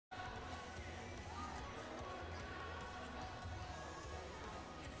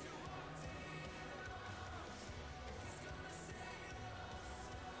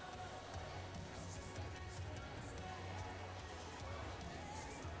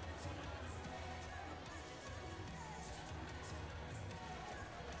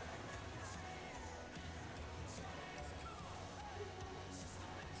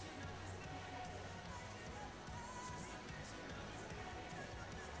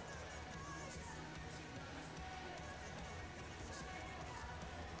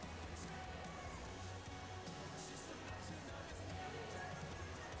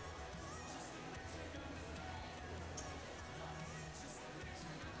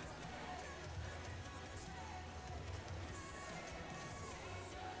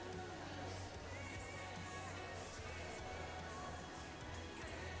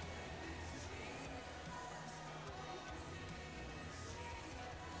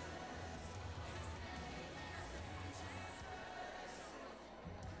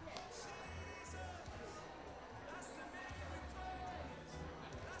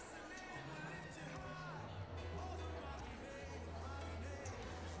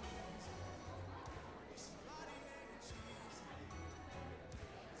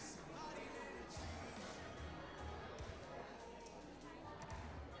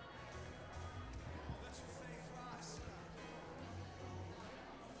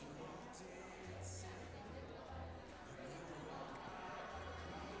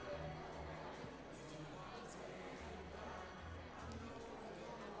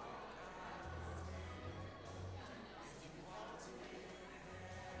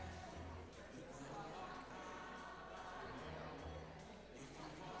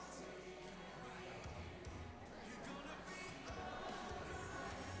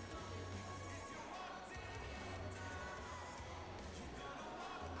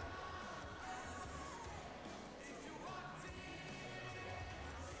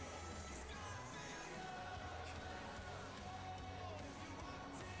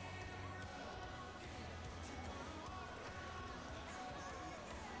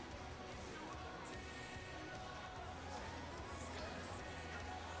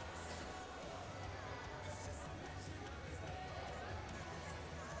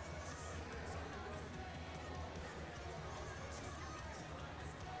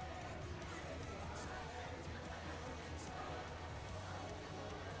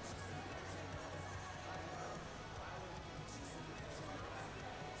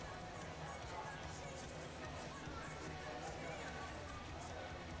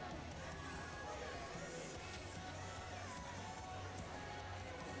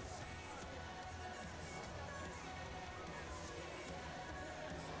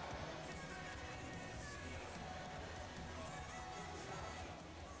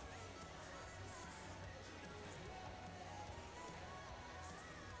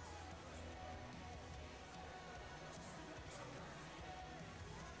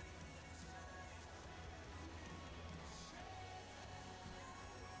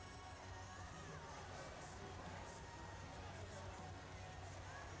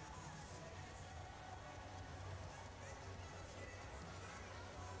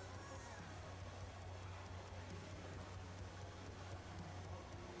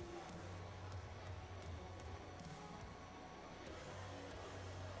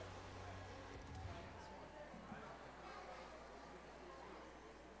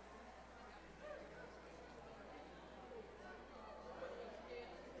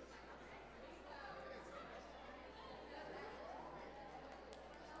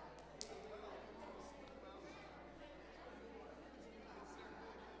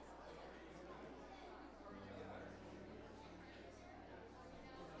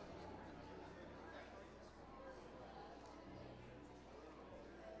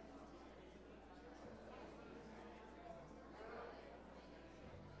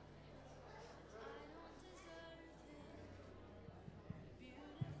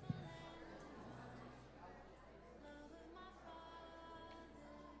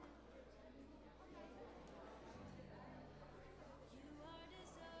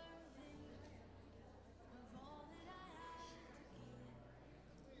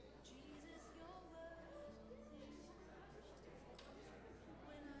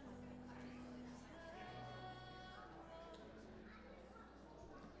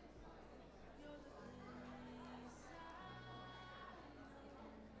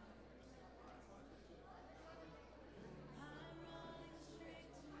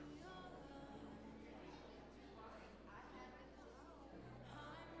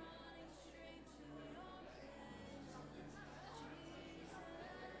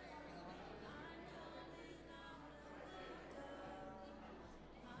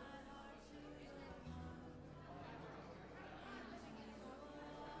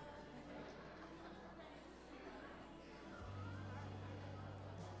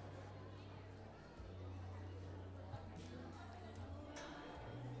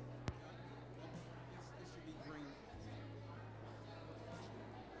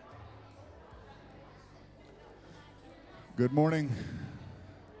Good morning.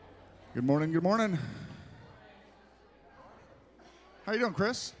 Good morning, good morning. How you doing,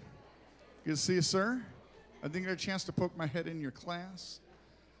 Chris? Good to see you, sir. I didn't get a chance to poke my head in your class.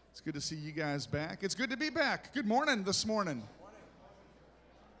 It's good to see you guys back. It's good to be back. Good morning this morning.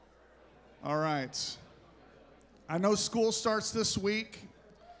 All right. I know school starts this week,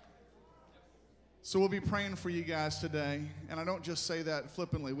 so we'll be praying for you guys today. And I don't just say that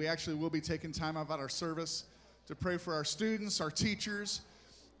flippantly. We actually will be taking time out of our service to pray for our students, our teachers.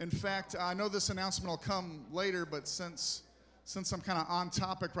 In fact, I know this announcement will come later, but since I'm kind of on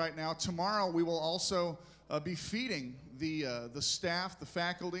topic right now, tomorrow we will also be feeding the staff, the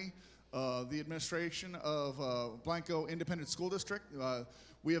faculty, the administration of Blanco Independent School District.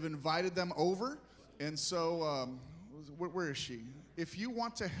 We have invited them over, and so where is she? If you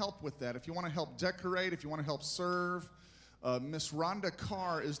want to help with that, if you want to help decorate, if you want to help serve, Miss Rhonda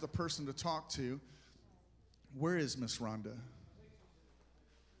Carr is the person to talk to. Where is Miss Rhonda?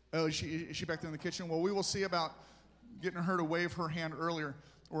 Oh, is she back there in the kitchen? Well, we will see about getting her to wave her hand earlier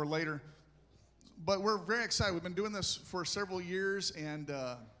or later. But we're very excited. We've been doing this for several years, and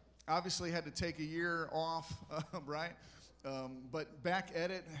obviously had to take a year off, right? But back at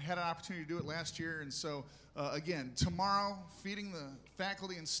it, had an opportunity to do it last year. And so, again, tomorrow, feeding the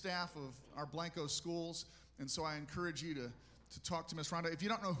faculty and staff of our Blanco schools. And so I encourage you to talk to Miss Rhonda. If you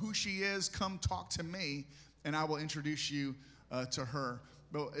don't know who she is, come talk to me, and I will introduce you to her.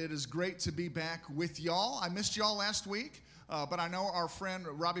 But it is great to be back with y'all. I missed y'all last week, but I know our friend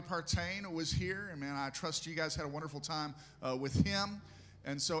Robbie Partain was here, and man, I trust you guys had a wonderful time with him.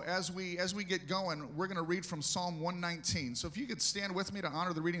 And so as we get going, we're going to read from Psalm 119. So if you could stand with me to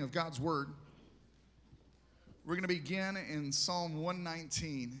honor the reading of God's Word. We're going to begin in Psalm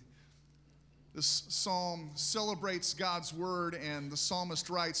 119. This psalm celebrates God's Word, and the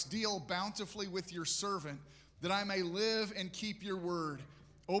psalmist writes, "Deal bountifully with your servant, that I may live and keep your word.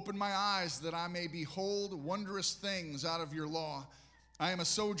 Open my eyes that I may behold wondrous things out of your law. I am a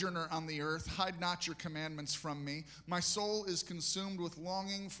sojourner on the earth. Hide not your commandments from me. My soul is consumed with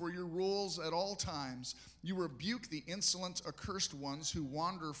longing for your rules at all times. You rebuke the insolent, accursed ones who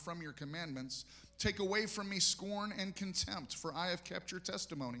wander from your commandments. Take away from me scorn and contempt, for I have kept your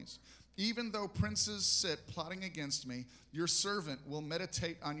testimonies. Even though princes sit plotting against me, your servant will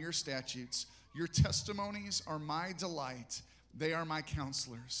meditate on your statutes. Your testimonies are my delight. They are my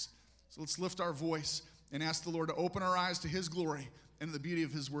counselors." So let's lift our voice and ask the Lord to open our eyes to his glory and the beauty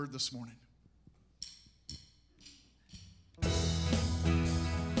of his word this morning.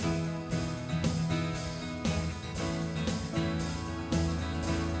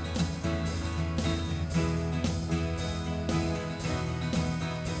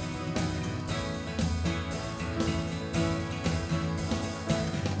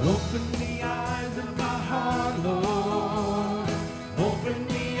 Open the eyes of my heart, Lord. Open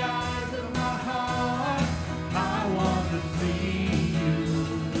the eyes of my heart. I want to see you.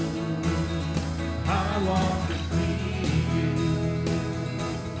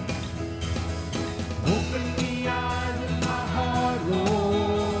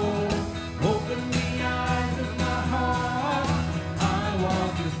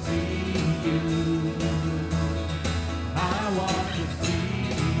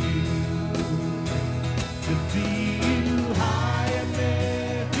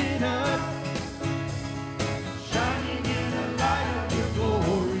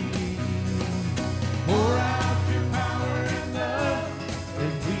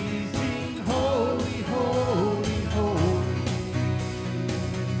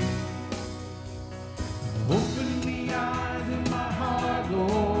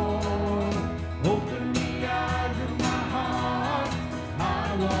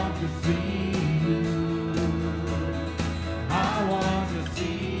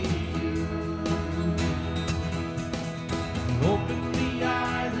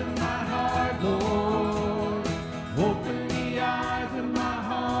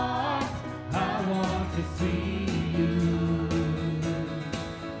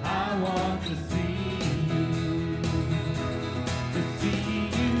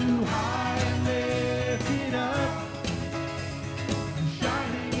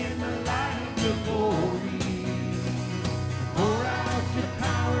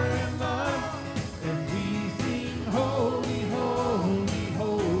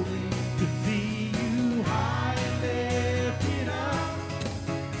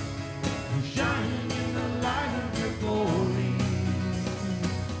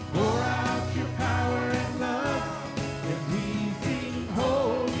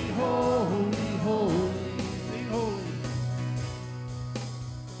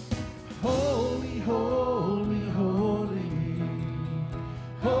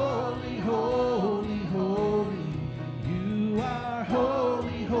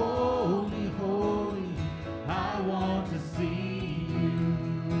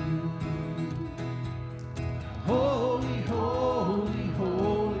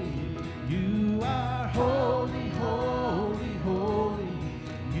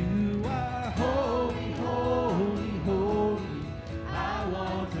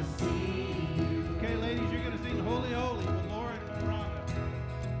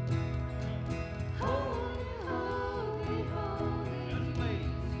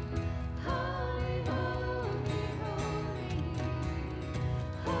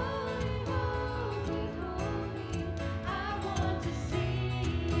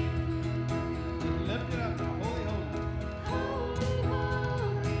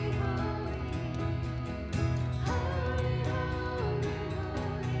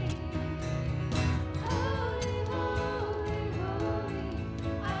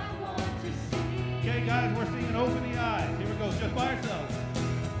 Okay, guys, we're singing Open the Eyes. Here we go, just by ourselves.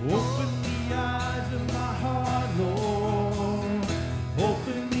 Open the eyes of my heart, Lord.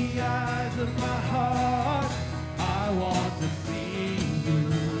 Open the eyes of my heart. I want to see you.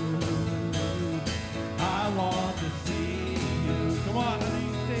 I want to see you. Come on, I need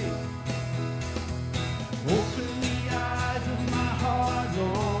you to sing. Open the eyes of my heart,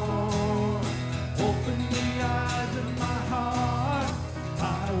 Lord. Open the eyes of my heart.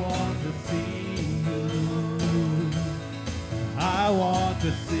 I want to see you. I want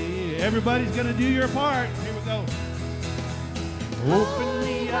to see. Everybody's going to do your part. Here we go. Open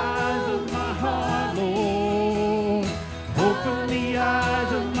the eyes of my heart, Lord. Open the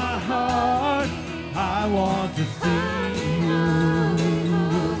eyes of my heart. I want to see you.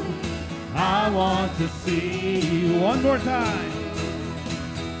 I want to see you. One more time.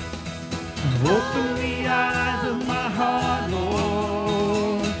 Open the eyes of my heart,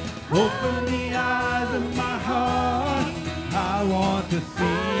 Lord. Open the eyes of my heart. I want to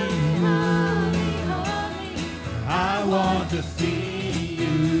see you. I want to see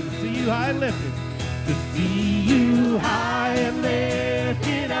you. To see you high and lifted. To see you high and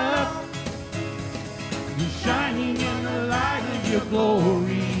lifted up. You shining in the light of your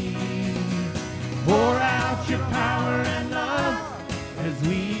glory. Pour out your power and love as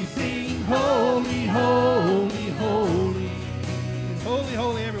we sing holy, holy, holy. Holy,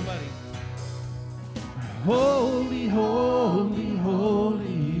 holy, everybody. Holy, holy,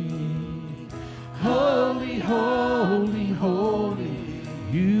 holy. Holy, holy, holy.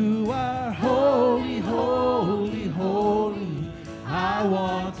 You are holy, holy, holy. I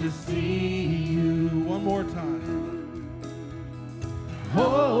want to see you. One more time.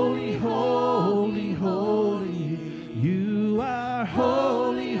 Holy, holy, holy. You are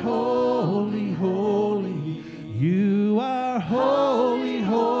holy, holy, holy. You are holy,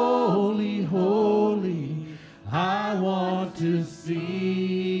 holy, holy. I want to see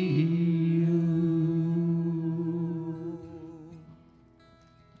you.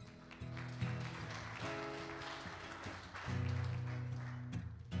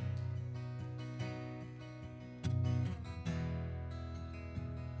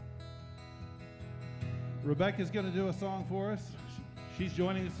 Rebecca's going to do a song for us. She's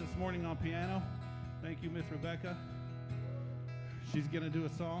joining us this morning on piano. Thank you, Miss Rebecca. She's going to do a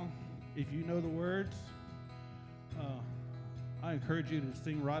song. If you know the words, I encourage you to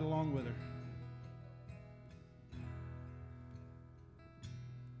sing right along with her.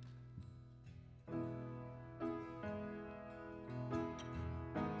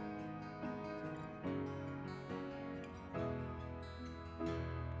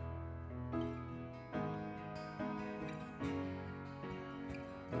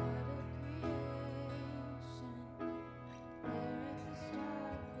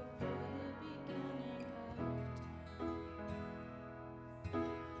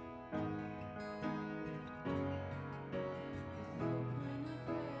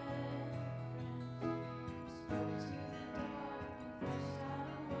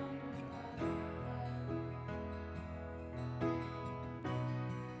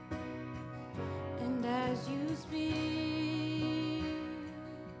 As you speak,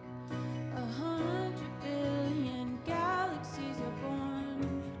 100 billion galaxies are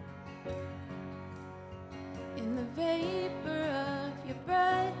born. In the vapor of your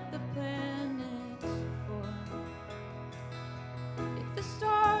breath, the planets form. If the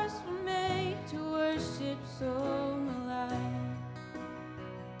stars were made to worship so alive,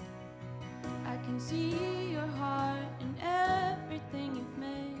 I can see your heart in everything you've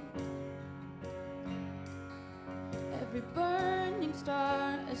made. Every burning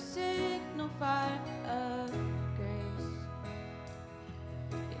star, a signal fire of grace.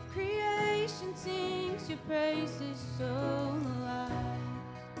 If creation sings your praises so alive,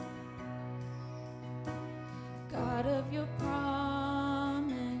 God of your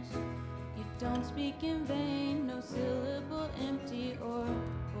promise, you don't speak in vain, no syllable empty or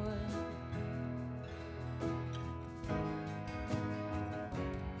void.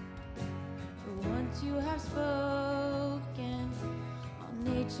 For once you have spoken, all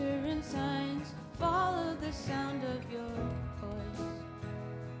nature and science follow the sound of your voice.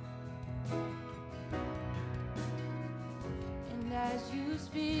 And as you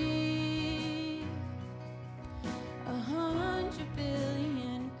speak, 100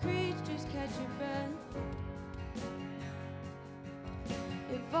 billion creatures catch your breath,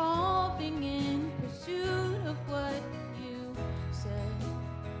 evolving in pursuit of what you said.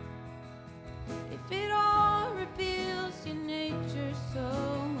 If it all reveals your nature so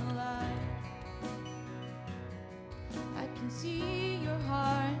alive, I can see your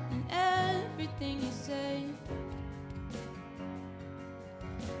heart in everything you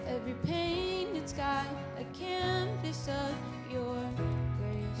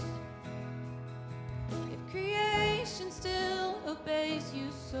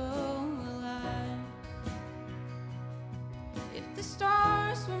so alive. If the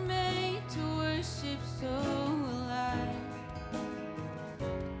stars were made to worship, so alive.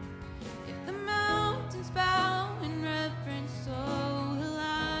 If the mountains bow in reverence, so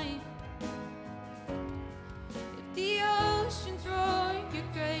alive. If the oceans roar your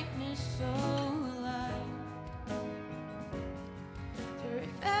greatness, so alive. For if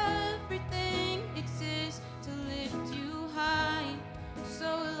everything exists to lift you high, so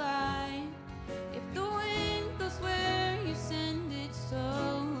alive. If the wind goes where you send it, so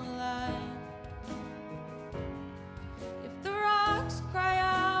alive. If the rocks cry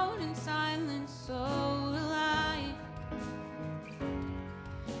out in silence, so alive.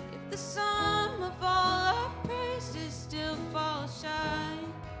 If the sum of all our praises still falls shy,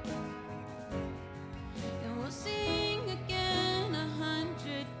 then we'll sing again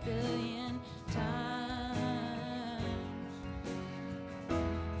 100 billion times.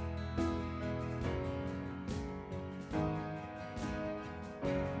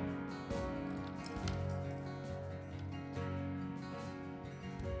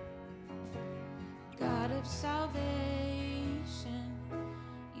 God of salvation,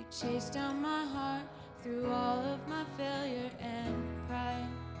 you chased down my heart through all of my failure and pride.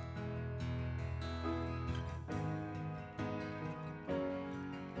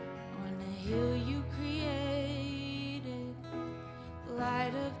 On a hill you created,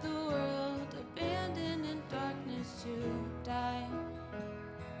 light of the world, abandoned in darkness to die.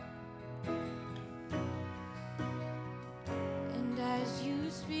 And as you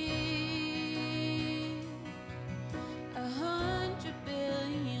speak, 100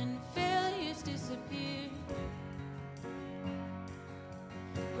 billion failures disappear.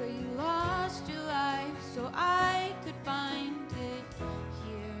 Where you lost your life so I could find it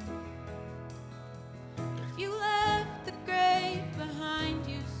here. If you left the grave behind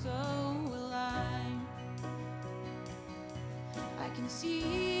you, so will I. I can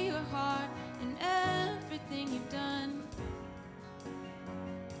see your heart in everything you've done.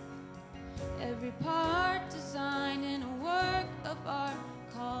 Every part designed in a work of art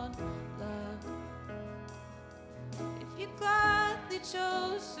called love. If you gladly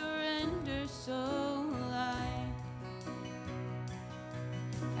chose surrender, so alive.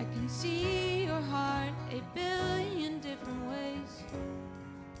 I can see your heart a billion different ways.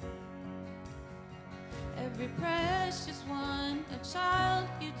 Every precious one, a child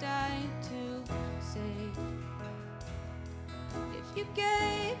you died to save. If you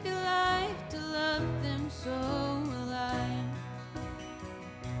gave your life to love them, so alive.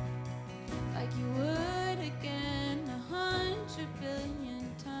 Like you would again 100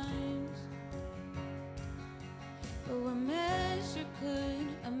 billion times. But what measure could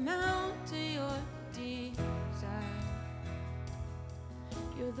amount to your desire?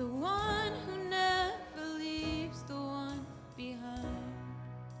 You're the one who never leaves the one behind.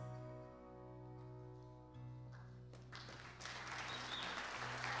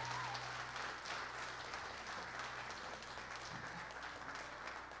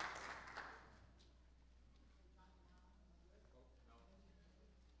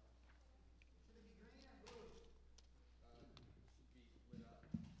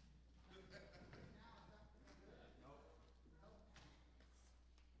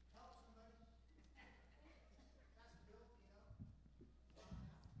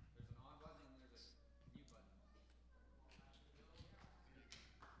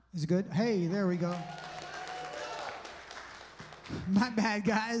 Is it good? Hey, there we go. My bad,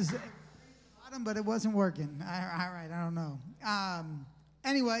 guys. Bottom, but it wasn't working. All right, I don't know.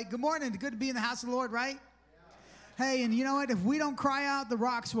 Anyway, good morning. Good to be in the house of the Lord, right? Yeah. Hey, and you know what? If we don't cry out, the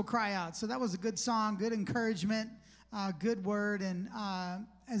rocks will cry out. So that was a good song, good encouragement, good word. And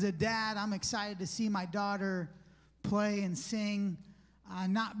as a dad, I'm excited to see my daughter play and sing,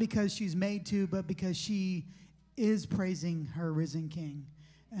 not because she's made to, but because she is praising her risen King.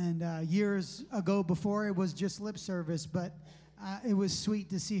 And years ago, before, it was just lip service, but it was sweet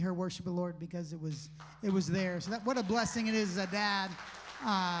to see her worship the Lord because it was there. So what a blessing it is as a dad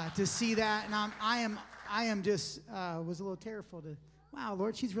to see that. And I am just was a little tearful to, wow,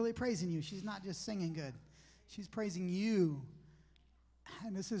 Lord, she's really praising you. She's not just singing good. She's praising you.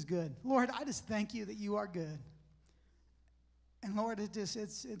 And this is good. Lord, I just thank you that you are good. And Lord,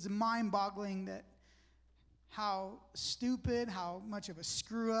 it's mind-boggling that how stupid, how much of a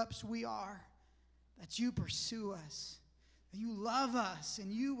screw-ups we are, that you pursue us, that you love us, and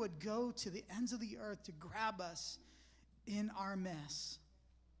you would go to the ends of the earth to grab us in our mess.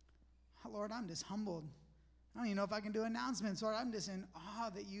 Oh, Lord, I'm just humbled. I don't even know if I can do announcements. Lord, I'm just in awe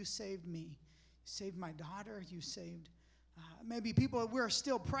that you saved me. You saved my daughter. You saved maybe people that we're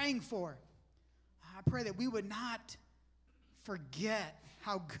still praying for. I pray that we would not forget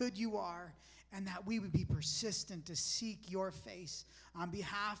how good you are, and that we would be persistent to seek your face on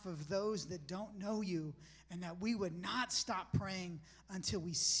behalf of those that don't know you, and that we would not stop praying until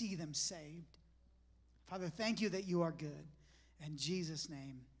we see them saved. Father, thank you that you are good. In Jesus'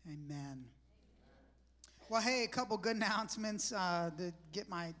 name, amen. Well, hey, a couple good announcements to get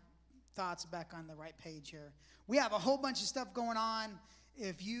my thoughts back on the right page here. We have a whole bunch of stuff going on.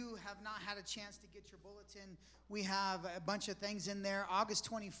 If you have not had a chance to get your bulletin, we have a bunch of things in there. August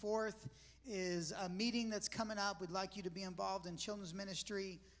 24th is a meeting that's coming up. We'd like you to be involved in children's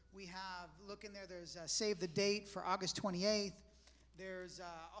ministry. We have, look in there, there's save the date for August 28th. There's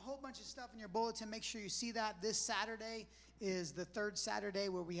a whole bunch of stuff in your bulletin. Make sure you see that. This Saturday is the third Saturday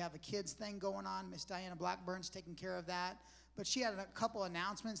where we have a kids thing going on. Miss Diana Blackburn's taking care of that. But she had a couple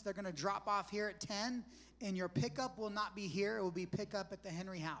announcements. They're going to drop off here at 10, and your pickup will not be here. It will be pickup at the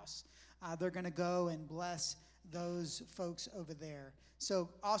Henry House. They're going to go and bless those folks over there. So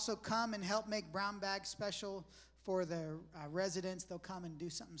also come and help make brown bags special for the residents. They'll come and do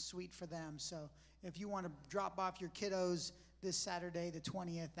something sweet for them. So if you want to drop off your kiddos this Saturday, the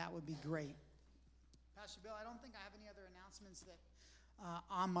 20th, that would be great. Pastor Bill, I don't think I have any other announcements that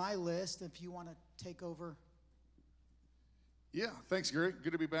on my list. If you want to take over. Yeah, thanks, Gary.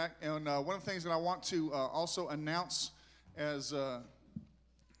 Good to be back. And one of the things that I want to also announce, as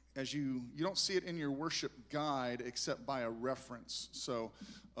you don't see it in your worship guide except by a reference. So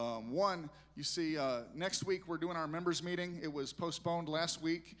one, you see next week we're doing our members meeting. It was postponed last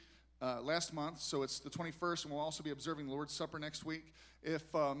month, so it's the 21st, and we'll also be observing the Lord's Supper next week. If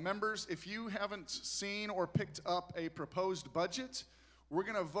members, if you haven't seen or picked up a proposed budget, we're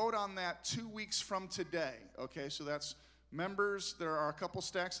going to vote on that 2 weeks from today. Okay, so that's members. There are a couple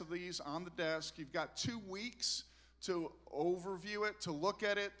stacks of these on the desk. You've got 2 weeks to overview it, to look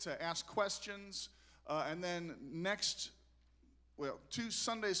at it, to ask questions, and then 2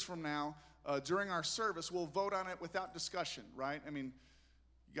 Sundays from now, during our service, we'll vote on it without discussion, right? I mean,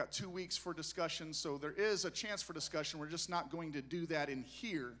 you got 2 weeks for discussion, so there is a chance for discussion. We're just not going to do that in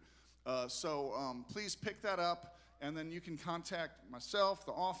here. So please pick that up, and then you can contact myself,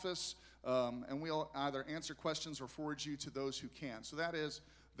 the office, and we'll either answer questions or forward you to those who can. So that is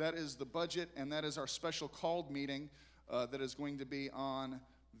the budget, and that is our special called meeting that is going to be on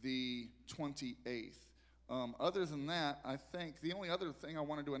the 28th. Other than that, I think the only other thing I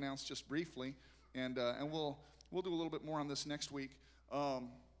wanted to announce just briefly, and we'll do a little bit more on this next week.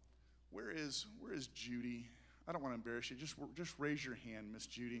 Where is Judy? I don't want to embarrass you. Just raise your hand, Miss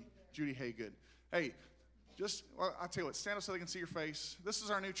Judy. Judy Haygood. Hey, I'll tell you what. Stand up so they can see your face. This is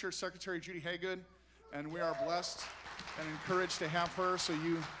our new church secretary, Judy Haygood, and we are blessed and encouraged to have her. So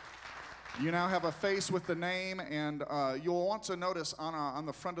you now have a face with the name, and you'll want to notice on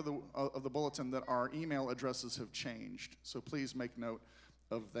the front of the bulletin that our email addresses have changed. So please make note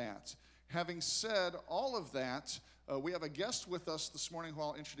of that. Having said all of that, we have a guest with us this morning who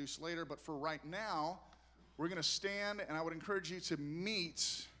I'll introduce later, but for right now, we're going to stand, and I would encourage you to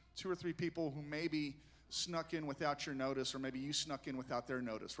meet 2 or 3 people who maybe snuck in without your notice, or maybe you snuck in without their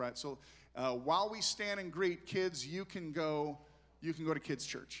notice, right? So while we stand and greet kids, you can go to kids'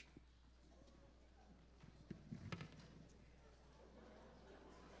 church.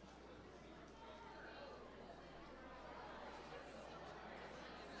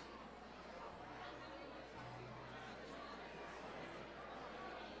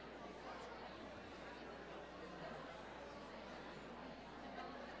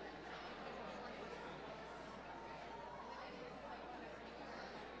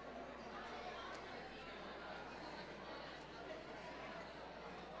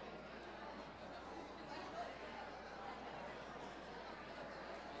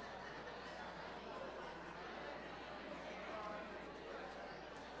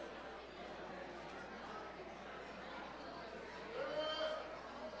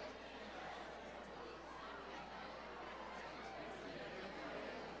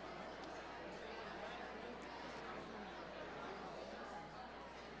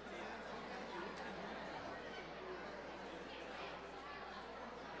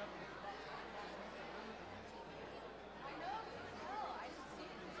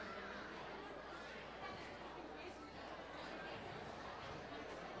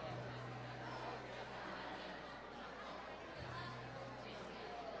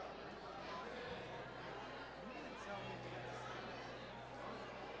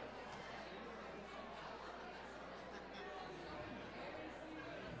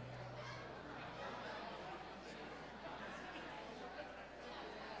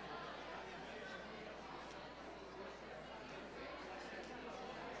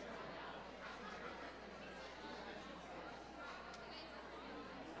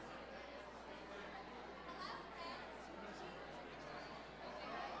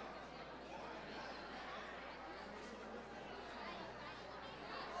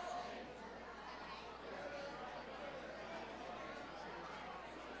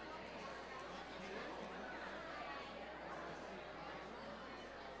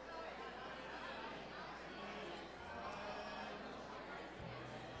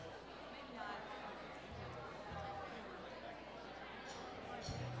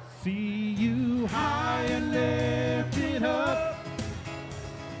 see you high and lifted up,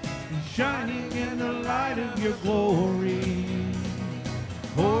 shining in the light of your glory.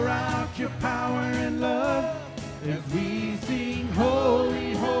 Pour out your power and love as we sing,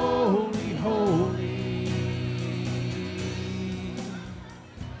 holy, holy, holy.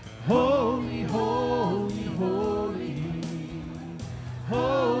 Holy, holy, holy.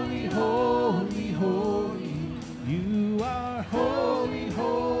 Holy, holy, holy. You are holy,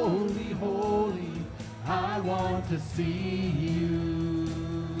 holy, holy. I want to see you.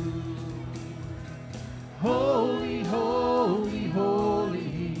 Holy, holy,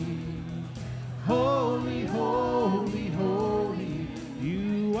 holy. Holy, holy, holy.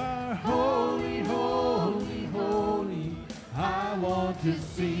 You are holy, holy, holy. I want to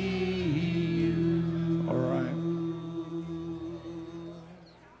see you. All right.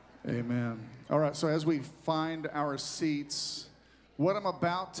 Amen. All right, so as we find our seats, what I'm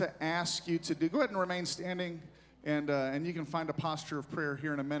about to ask you to do, go ahead and remain standing, and you can find a posture of prayer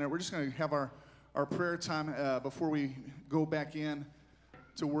here in a minute. We're just going to have our prayer time before we go back in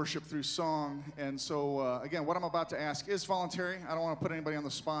to worship through song. And so, again, what I'm about to ask is voluntary. I don't want to put anybody on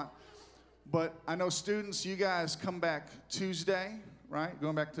the spot. But I know students, you guys come back Tuesday, right?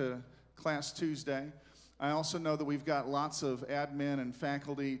 Going back to class Tuesday. I also know that we've got lots of admin and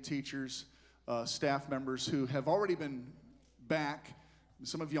faculty, teachers, staff members who have already been back.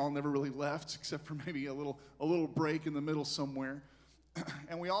 Some of y'all never really left, except for maybe a little break in the middle somewhere.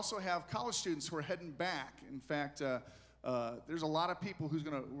 And we also have college students who are heading back. In fact, there's a lot of people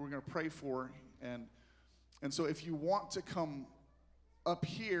we're gonna pray for, and so if you want to come up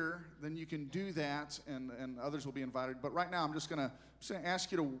here, then you can do that, and others will be invited. But right now, I'm just gonna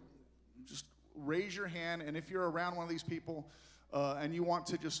ask you to just raise your hand, and if you're around one of these people and you want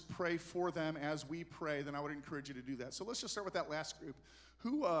to just pray for them as we pray, then I would encourage you to do that. So let's just start with that last group.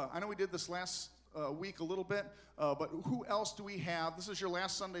 Who I know we did this last week a little bit, but who else do we have? This is your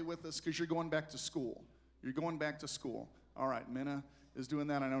last Sunday with us because you're going back to school. You're going back to school. All right, Minna is doing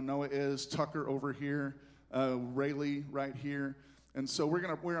that. I know Noah is. Tucker over here. Rayleigh right here. And so we're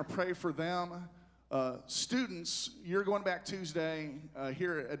gonna pray for them. Students, you're going back Tuesday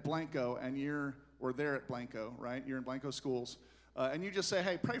here at Blanco, and or there at Blanco, right? You're in Blanco schools. And you just say,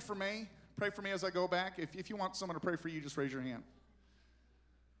 hey, pray for me. Pray for me as I go back. If you want someone to pray for you, just raise your hand.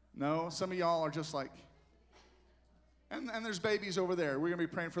 No? Some of y'all are just like, and there's babies over there. We're going to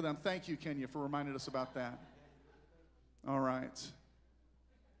be praying for them. Thank you, Kenya, for reminding us about that. All right.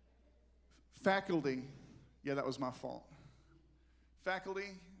 Faculty. Yeah, that was my fault.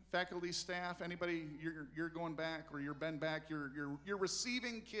 Faculty, staff, anybody, you're going back or you've been back, you're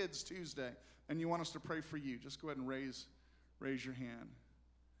receiving kids Tuesday, and you want us to pray for you. Just go ahead and raise your hand.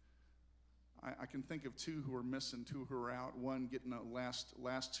 I can think of two who are missing, two who are out, one getting a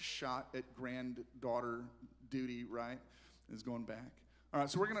last shot at granddaughter duty, right, is going back. All right,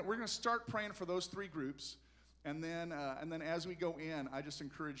 so we're gonna start praying for those three groups, and then as we go in, I just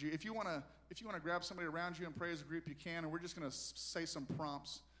encourage you, if you wanna grab somebody around you and pray as a group, you can, and we're just gonna say some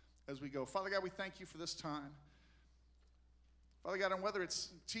prompts as we go. Father God, we thank you for this time. Father God, and whether it's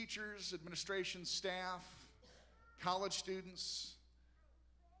teachers, administration, staff, college students,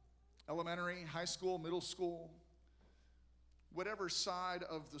 elementary, high school, middle school, whatever side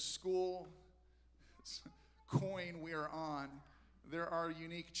of the school coin we are on, there are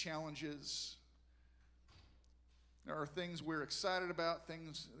unique challenges. There are things we're excited about,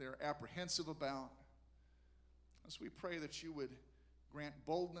 things they're apprehensive about. As we pray that you would grant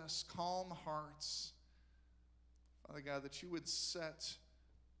boldness, calm hearts. Father God, that you would set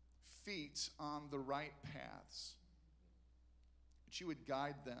feet on the right paths. That you would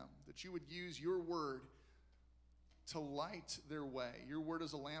guide them. That you would use your word to light their way. Your word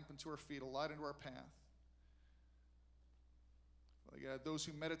is a lamp unto our feet, a light unto our path. Father God, those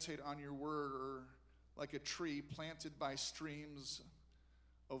who meditate on your word are like a tree planted by streams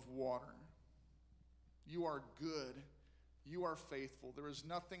of water. You are good. You are faithful. There is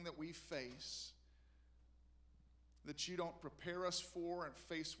nothing that we face that you don't prepare us for and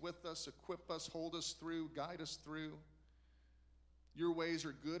face with us, equip us, hold us through, guide us through. Your ways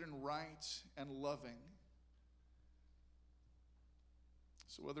are good and right and loving.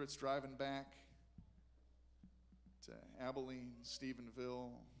 So whether it's driving back to Abilene, Stephenville,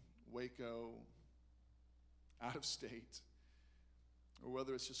 Waco, out of state, or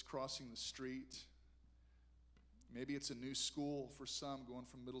whether it's just crossing the street, maybe it's a new school for some, going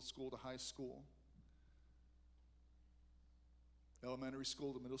from middle school to high school, elementary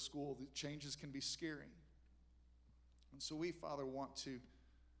school to middle school, the changes can be scary. And so we, Father, want to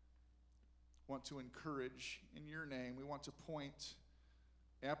encourage in your name. We want to point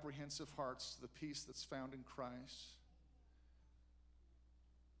apprehensive hearts to the peace that's found in Christ.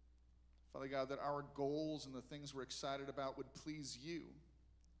 Father God, that our goals and the things we're excited about would please you.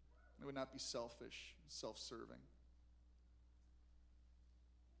 It would not be selfish, self-serving.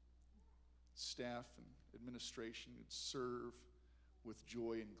 Staff and administration would serve with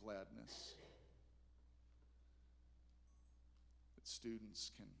joy and gladness. That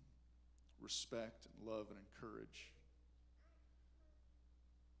students can respect and love and encourage.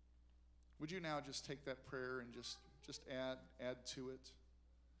 Would you now just take that prayer and just add to it?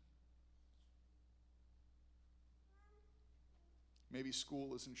 Maybe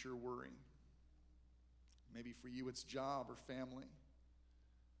school isn't your worry. Maybe for you it's job or family.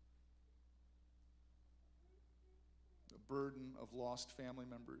 The burden of lost family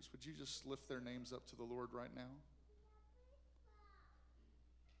members. Would you just lift their names up to the Lord right now?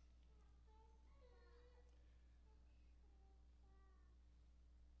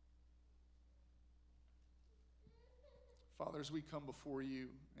 Father, as we come before you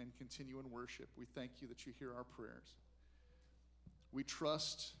and continue in worship, we thank you that you hear our prayers. We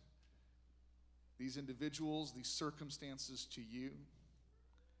trust these individuals, these circumstances to you.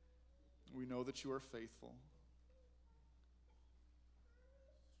 We know that you are faithful.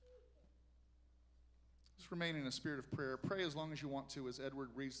 Just remain in a spirit of prayer. Pray as long as you want to as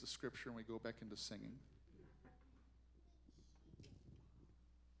Edward reads the scripture and we go back into singing.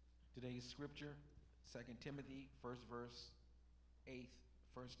 Today's scripture, 2 Timothy, 1st verse,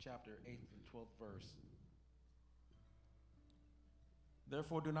 1st chapter, 8th and 12th verse.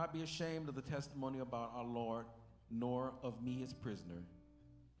 Therefore, do not be ashamed of the testimony about our Lord, nor of me his prisoner,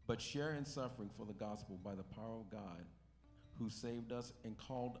 but share in suffering for the gospel by the power of God, who saved us and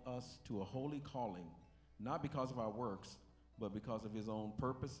called us to a holy calling, not because of our works, but because of his own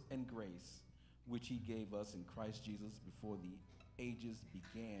purpose and grace, which he gave us in Christ Jesus before the ages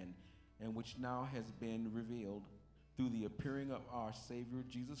began, and which now has been revealed through the appearing of our Savior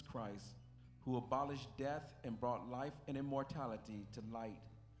Jesus Christ, who abolished death and brought life and immortality to light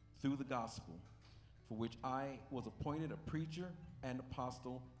through the gospel, for which I was appointed a preacher and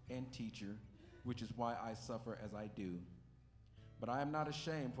apostle and teacher, which is why I suffer as I do. But I am not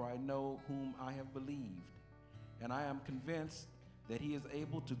ashamed, for I know whom I have believed, and I am convinced that he is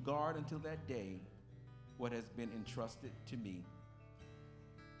able to guard until that day what has been entrusted to me.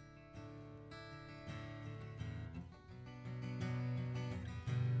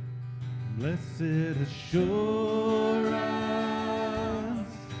 Blessed assurance,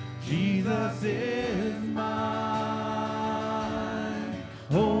 Jesus is mine.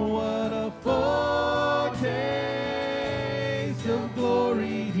 Oh, what a foretaste of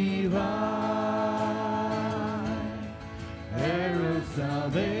glory divine, heir of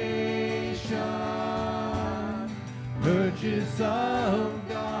salvation, purchase of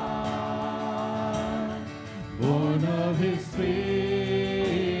God, born of his Spirit,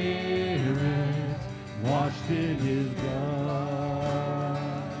 washed in his blood.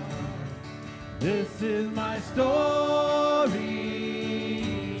 This is my story,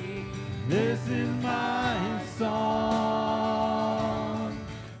 this is my song,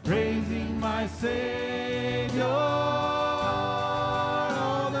 praising my Savior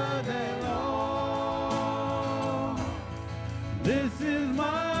all the day long. This is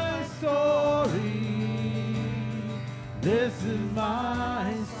my story, this is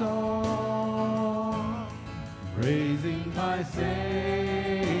my song, praising my Savior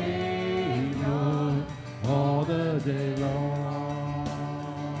all the day long.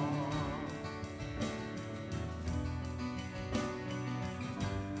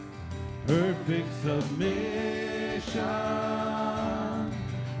 Perfect submission,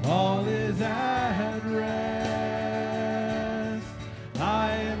 all is at rest.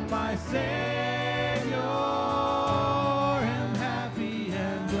 I am my Savior, am happy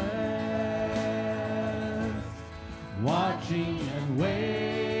and blessed, watching and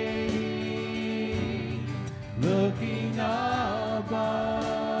waiting, looking above,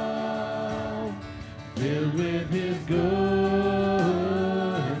 filled with his goodness,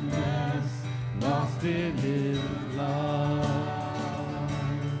 lost in his love.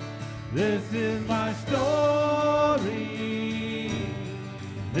 This is my story,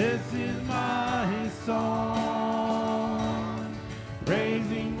 this is my song,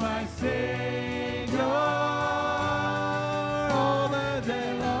 praising my Savior all the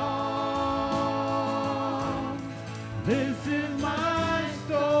day long. This is my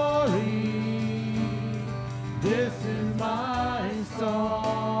story, this is my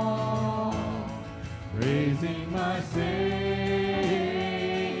song, praising my Savior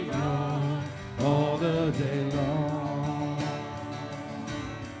all the day long.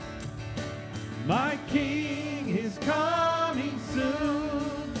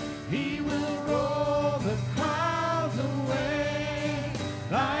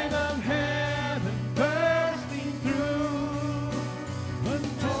 light of heaven bursting through. And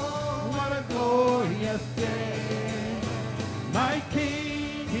oh, what a glorious day. My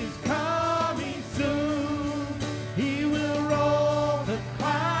King is coming soon. He will roll the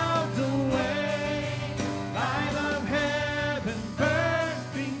clouds away. Light of heaven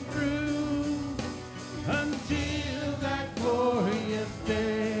bursting through. Until that glorious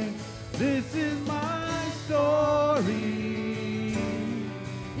day. This is my story.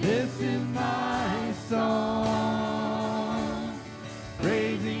 This is my song.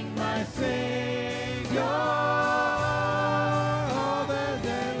 Praising my Savior all the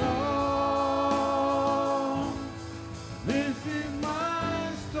day long. This is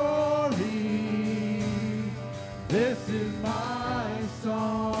my story. This is my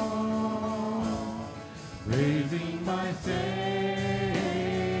song. Praising my Savior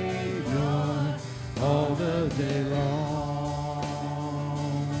all the day long.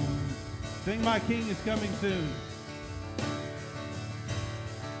 Sing, my King is coming soon.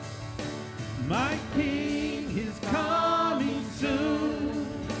 My King is coming soon.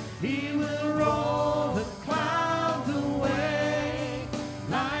 He will roll the clouds away.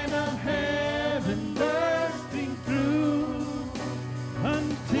 Light of heaven bursting through.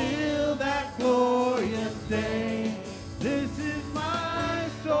 Until that glorious day. This is my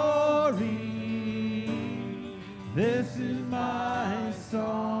story. This is my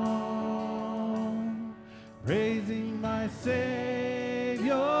song. Praising my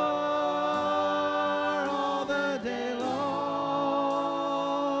Savior all the day long.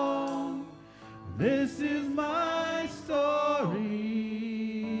 This is my story.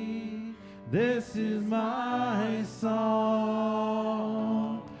 This is my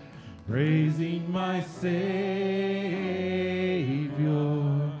song. Praising my Savior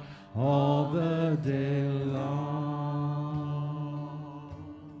all the day long.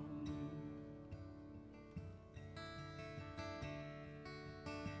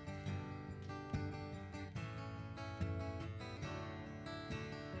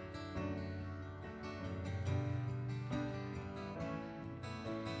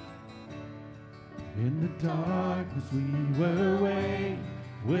 In the darkness we were waiting,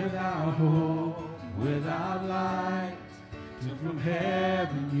 without hope, without light. Till from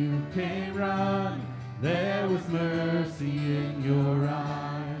heaven you came running, there was mercy in your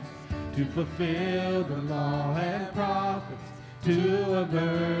eyes. To fulfill the law and prophets, to a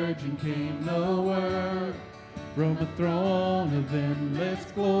virgin came the word. From a throne of endless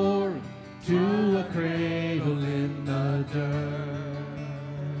glory, to a cradle in the dirt.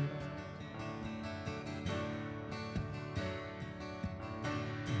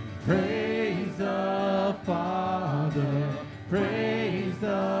 Praise the Father, praise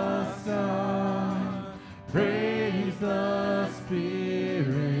the Son, praise the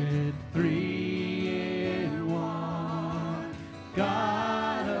Spirit, three in one.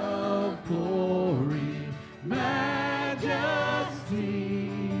 God of glory, majesty,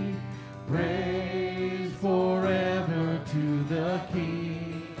 praise forever to the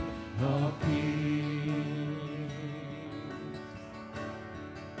King of Kings.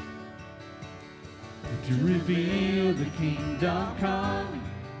 To reveal the kingdom come,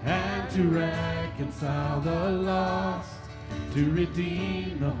 and to reconcile the lost, to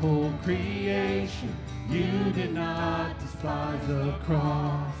redeem the whole creation. You did not despise the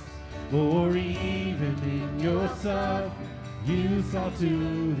cross, for even in your suffering you saw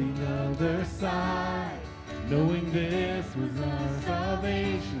to the other side. Knowing this was our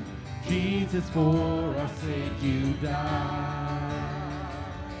salvation, Jesus, for our sake you died.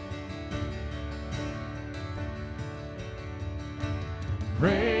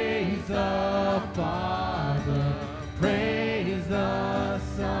 Praise the Father, praise the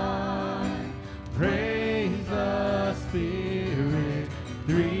Son, praise the Spirit,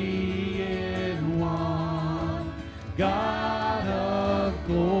 three in one. God of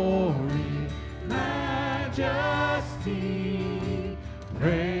glory, majesty,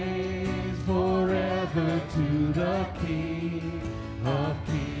 praise forever to the King of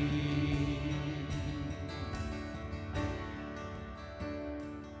Kings.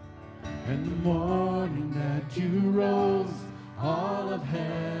 And the morning that you rose, all of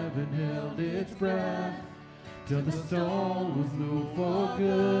heaven held its breath, till the stone was moved for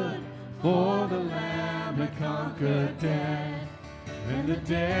good, for the Lamb had conquered death. And the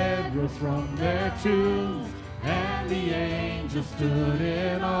dead rose from their tombs, and the angels stood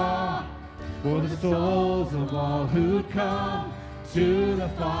in awe, for the souls of all who'd come to the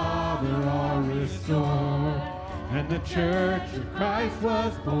Father are restored. And the church of Christ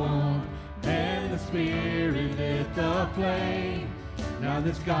was born, and the Spirit lit the flame. Now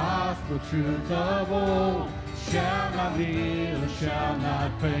this gospel truth of old shall not kneel, shall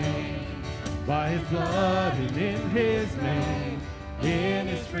not faint. By his blood and in his name, in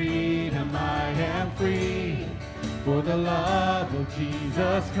his freedom I am free. For the love of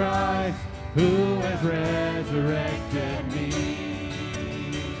Jesus Christ, who has resurrected me.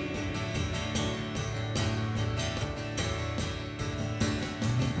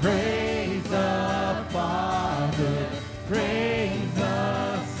 Praise the Father, praise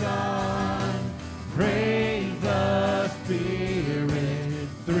the Son, praise the Spirit,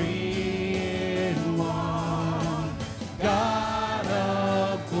 three in one. God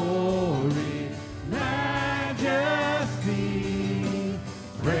of glory, majesty,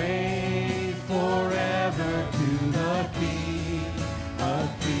 praise forever to the King of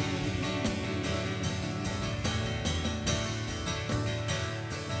Kings.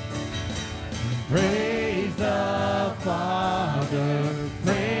 Praise the Father,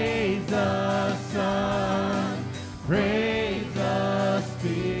 praise the Son, praise the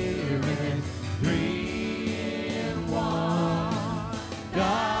Spirit, three in one.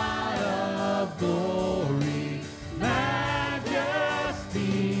 God of glory, majesty,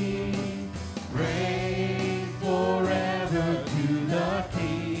 praise forever to the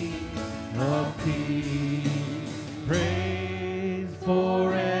King of Kings. Praise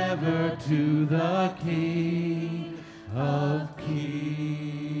forever to the King of Kings.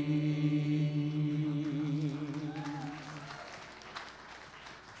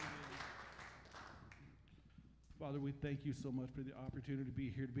 Father, we thank you so much for the opportunity to be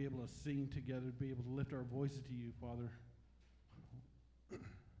here, to be able to sing together, to be able to lift our voices to you, Father.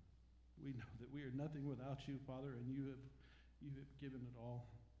 We know that we are nothing without you, Father, and you have given it all.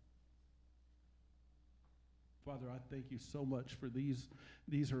 Father, I thank you so much for these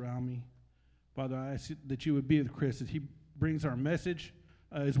around me. Father, I ask that you would be with Chris as he brings our message.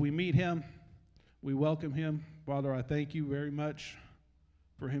 As we meet him, we welcome him. Father, I thank you very much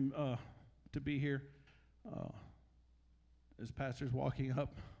for him to be here. As pastor's walking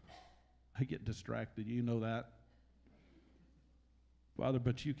up, I get distracted. You know that. Father,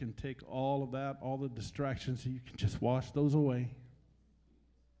 but you can take all of that, all the distractions, and you can just wash those away.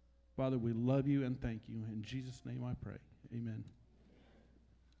 Father, we love you and thank you. In Jesus' name I pray. Amen.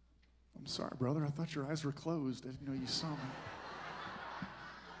 I'm sorry, brother. I thought your eyes were closed. I didn't know you saw me.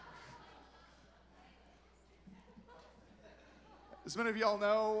 As many of y'all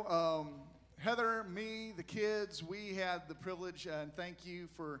know, Heather, me, the kids, we had the privilege, and thank you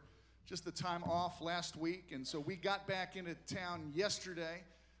for just the time off last week. And so we got back into town yesterday.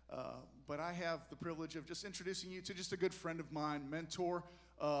 But I have the privilege of just introducing you to just a good friend of mine, mentor.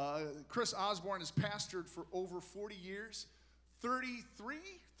 Chris Osborne has pastored for over 40 years, 33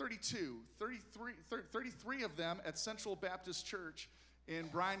 of them at Central Baptist Church in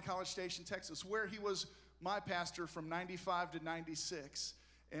Bryan, College Station, Texas, where he was my pastor from 95 to 96.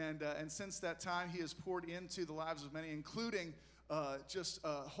 And since that time, he has poured into the lives of many, including just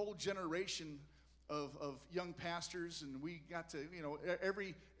a whole generation of young pastors. And we got to,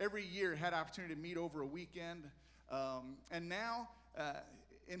 every year had opportunity to meet over a weekend. And now,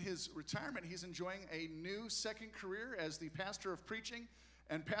 in his retirement, he's enjoying a new second career as the pastor of preaching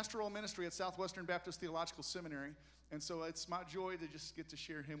and pastoral ministry at Southwestern Baptist Theological Seminary. And so it's my joy to just get to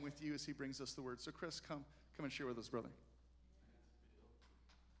share him with you as he brings us the word. So Chris, come and share with us, brother.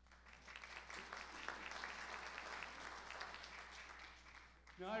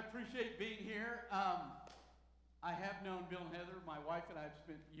 No, I appreciate being here. I have known Bill and Heather. My wife and I have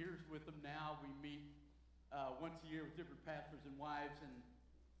spent years with them now. We meet once a year with different pastors and wives, and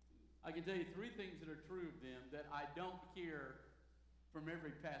I can tell you three things that are true of them that I don't hear from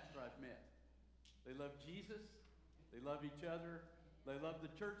every pastor I've met. They love Jesus, they love each other, they love the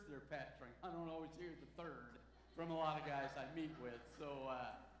church they're pastoring. I don't always hear the third from a lot of guys I meet with, so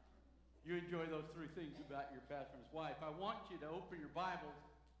you enjoy those three things about your pastor and his wife. I want you to open your Bibles.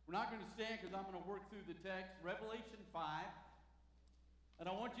 We're not going to stand because I'm going to work through the text, Revelation 5. And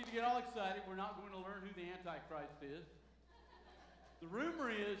I want you to get all excited. We're not going to learn who the Antichrist is. The rumor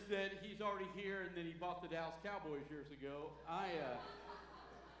is that he's already here and that he bought the Dallas Cowboys years ago.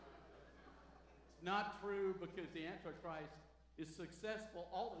 It's not true because the Antichrist is successful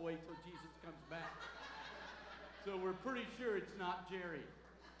all the way till Jesus comes back. So we're pretty sure it's not Jerry.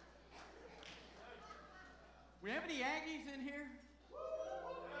 We have any Aggies in here?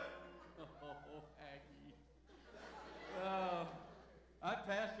 Oh, Aggie. I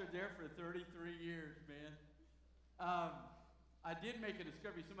pastored there for 33 years, man. I did make a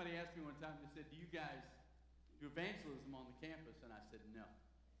discovery. Somebody asked me one time, they said, do you guys do evangelism on the campus? And I said, no.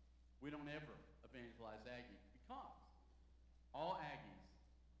 We don't ever evangelize Aggie because all Aggies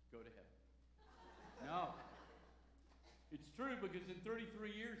go to heaven. No. It's true because in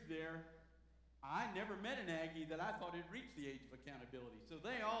 33 years there, I never met an Aggie that I thought had reached the age of accountability. So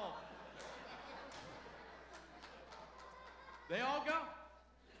they all go.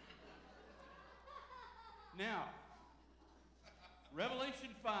 Now,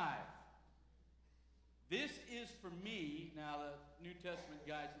 Revelation 5. This is for me. Now, the New Testament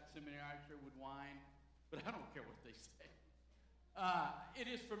guys at seminary, I'm sure would whine, but I don't care what they say. It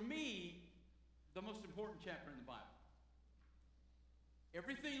is for me the most important chapter in the Bible.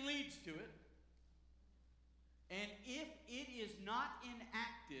 Everything leads to it. And if it is not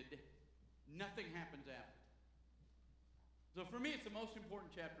enacted, nothing happens after. So for me, it's the most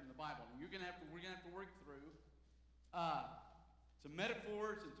important chapter in the Bible. And we're gonna have to work through some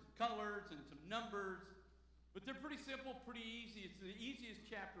metaphors and some colors and some numbers, but they're pretty simple, pretty easy. It's the easiest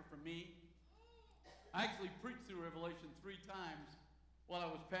chapter for me. I actually preached through Revelation 3 times while I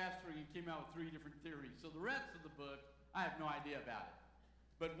was pastoring and came out with 3 different theories. So the rest of the book, I have no idea about it.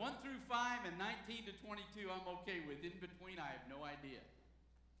 But 1 through 5 and 19 to 22, I'm okay with. In between, I have no idea.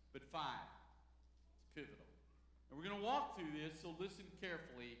 But 5, it's pivotal. And we're going to walk through this, so listen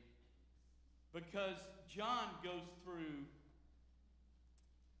carefully, because John goes through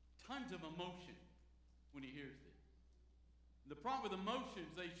tons of emotion when he hears this. The problem with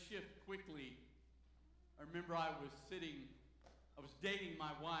emotions, they shift quickly. I remember I was dating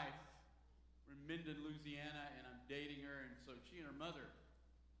my wife. We're in Minden, Louisiana, and I'm dating her, and so she and her mother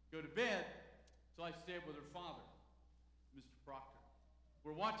go to bed, so I stayed with her father, Mr. Proctor.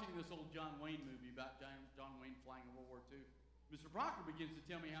 We're watching this old John Wayne movie about John Wayne flying in World War II. Mr. Proctor begins to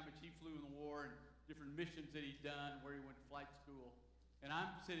tell me how much he flew in the war and different missions that he'd done, where he went to flight school. And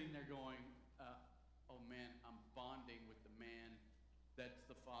I'm sitting there going, oh man, I'm bonding with the man that's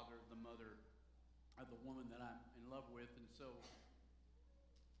the father of the mother of the woman that I'm in love with. And so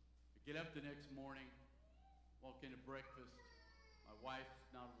I get up the next morning, walk into breakfast. My wife's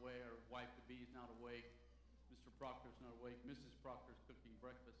not awake, or wife-to-be is not awake. Mr. Proctor's not awake. Mrs. Proctor's cooking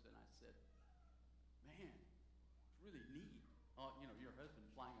breakfast. And I said, man, it's really neat. Oh, you know, your husband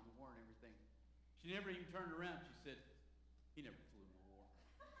flying in the war and everything. She never even turned around. She said, he never flew in the war.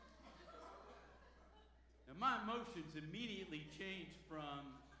 Now, my emotions immediately changed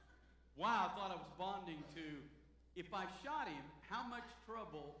from, wow, I thought I was bonding, to, if I shot him, how much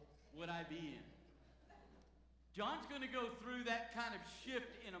trouble would I be in? John's going to go through that kind of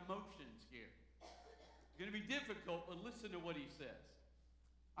shift in emotions here. It's going to be difficult, but listen to what he says.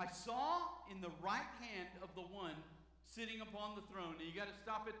 I saw in the right hand of the one sitting upon the throne. Now you got to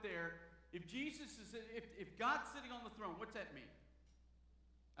stop it there. If God's sitting on the throne, what's that mean?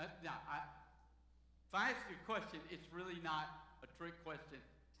 If I ask you a question, it's really not a trick question.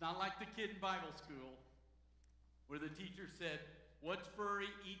 It's not like the kid in Bible school where the teacher said, what's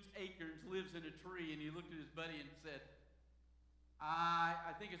furry, eats acorns, lives in a tree, and he looked at his buddy and said,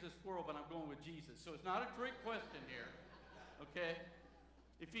 I think it's a squirrel, but I'm going with Jesus. So it's not a trick question here, okay?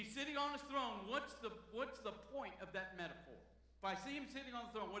 If he's sitting on his throne, what's the point of that metaphor? If I see him sitting on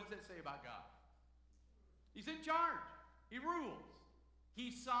the throne, what does that say about God? He's in charge. He rules.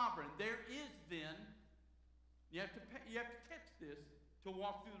 He's sovereign. There is then, you have to catch this to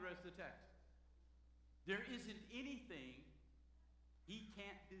walk through the rest of the text. There isn't anything he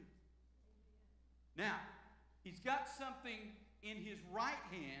can't do. Now, he's got something in his right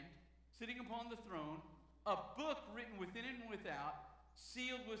hand, sitting upon the throne, a book written within and without,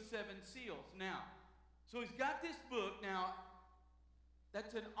 sealed with 7 seals. Now, so he's got this book. Now,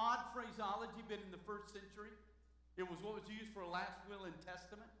 that's an odd phraseology, but in the first century, it was what was used for a last will and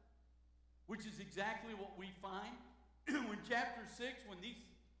testament, which is exactly what we find when chapter 6, when these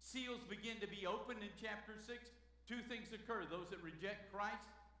seals begin to be opened in chapter 6, 2 things occur. Those that reject Christ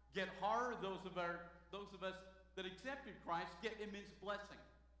get horror. Those of us that accepted Christ get immense blessing.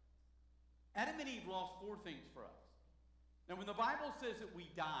 Adam and Eve lost 4 things for us. Now, when the Bible says that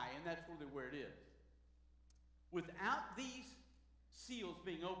we die, and that's really where it is, without these seals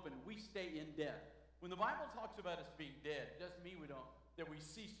being opened, we stay in death. When the Bible talks about us being dead, it doesn't mean that we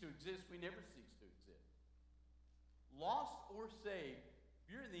cease to exist. We never cease to exist. Lost or saved, if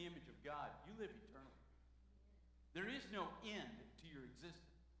you're in the image of God, you live eternally. There is no end to your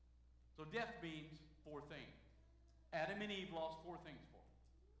existence. So death means 4 things. Adam and Eve lost 4 things for us.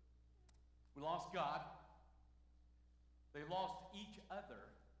 We lost God. They lost each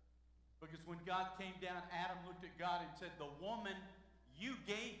other. Because when God came down, Adam looked at God and said, the woman you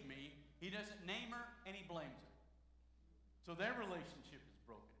gave me, he doesn't name her and he blames her. So their relationship is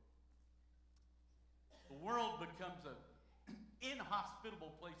broken. The world becomes an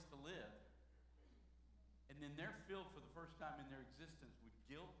inhospitable place to live. And And then they're filled for the first time in their existence with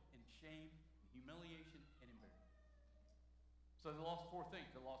guilt and shame, and humiliation and embarrassment. So they lost four things.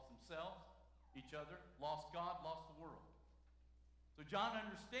 They lost themselves, each other, lost God, lost the world. So John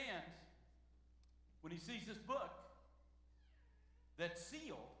understands when he sees this book that's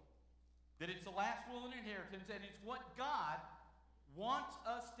sealed, that it's the last will and inheritance, and it's what God wants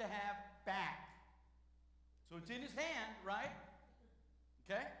us to have back. So it's in his hand, right?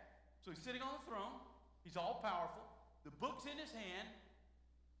 Okay? So he's sitting on the throne. He's all powerful. The book's in his hand.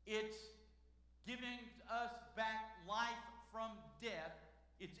 It's giving us back life from death.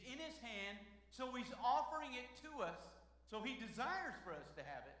 It's in his hand. So he's offering it to us. So he desires for us to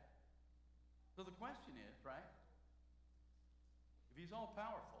have it. So the question is, right? If he's all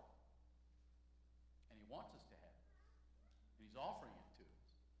powerful and he wants us to have it, and he's offering it to us,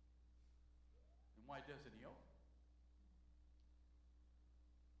 then why doesn't he open it?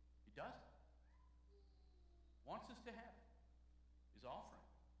 He doesn't. Wants us to have it. He's offering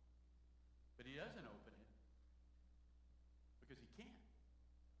it. But he doesn't open it because he can't.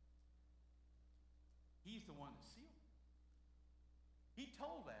 He's the one that sealed it. He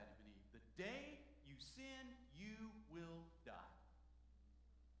told Adam and Eve, the day you sin, you will die.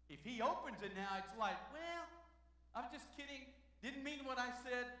 If he opens it now, it's like, well, I'm just kidding. Didn't mean what I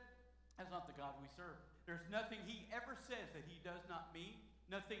said. That's not the God we serve. There's nothing he ever says that he does not mean.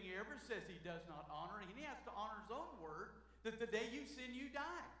 Nothing he ever says he does not honor. And he has to honor his own word that the day you sin, you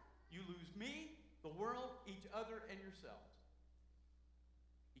die. You lose me, the world, each other, and yourselves.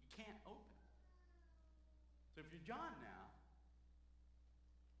 He can't open it. So if you're John now,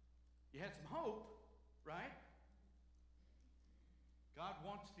 you had some hope, right? God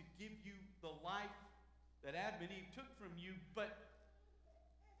wants to give you the life that Adam and Eve took from you, but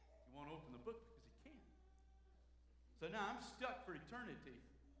you won't open the book because he can't. So now I'm stuck for eternity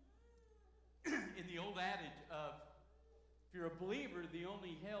in the old adage of, if you're a believer, the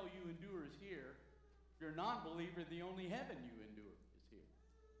only hell you endure is here. If you're a non-believer, the only heaven you endure is here.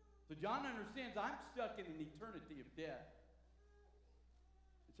 So John understands I'm stuck in an eternity of death.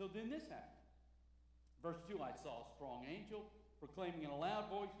 And so then this happened. Verse 2, I saw a strong angel proclaiming in a loud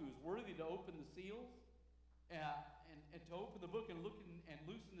voice who is worthy to open the seals and to open the book and look and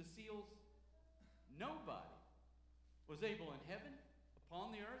loosen the seals. Nobody was able in heaven,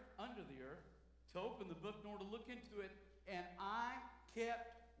 upon the earth, under the earth, to open the book nor to look into it. And I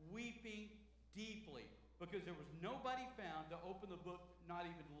kept weeping deeply because there was nobody found to open the book, not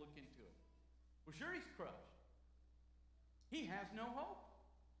even to look into it. Well, sure, he's crushed. He has no hope.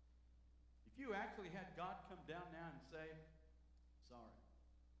 If you actually had God come down now and say, sorry,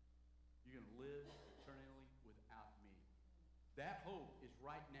 you're going to live eternally without me, that hope is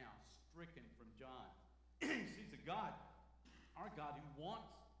right now stricken from John. He sees a God, our God, who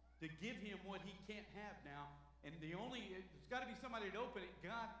wants to give him what he can't have now. And it's got to be somebody to open it.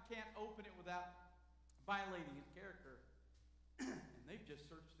 God can't open it without violating his character. And they've just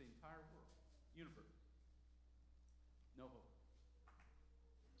searched the entire world, universe. No hope.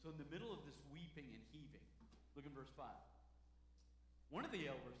 So in the middle of this weeping and heaving, look at verse 5. One of the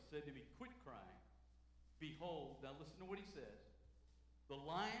elders said to me, quit crying. Behold, now listen to what he says. The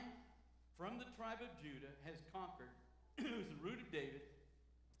Lion from the tribe of Judah has conquered, who is the root of David,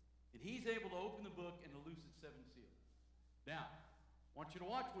 and he's able to open the book and to loose its seven seals. Now, I want you to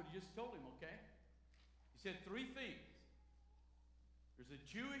watch what he just told him, okay? He said three things. There's a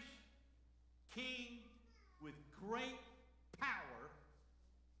Jewish king with great power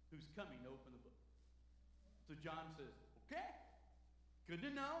who's coming to open the book. So John says, okay, good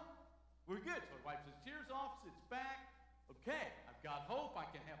to know. We're good. So he wipes his tears off, sits back. Okay, I've got hope. I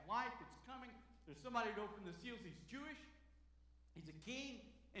can have life. It's coming. There's somebody to open the seals. He's Jewish. He's a king,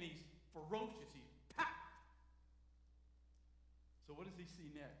 and he's ferocious. He's packed. So what does he see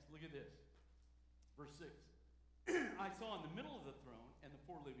next? Look at this. Verse 6. I saw in the middle of the throne and the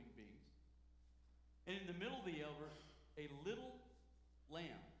four living beings, and in the middle of the elders, a little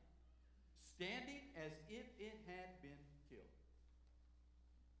lamb, standing as if it had been killed.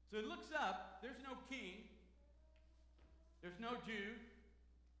 So he looks up. There's no king. There's no Jew.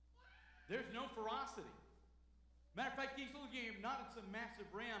 There's no ferocity. Matter of fact, he's looking at him not at some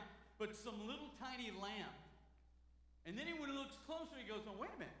massive ram, but some little tiny lamb. And then when he looks closer, he goes, oh, wait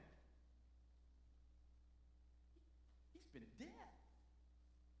a minute. He's been dead.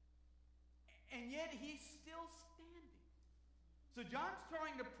 And yet he's still standing. So John's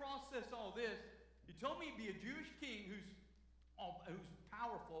trying to process all this. He told me he'd be a Jewish king who's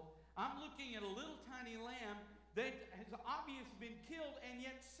powerful. I'm looking at a little tiny lamb that has obviously been killed and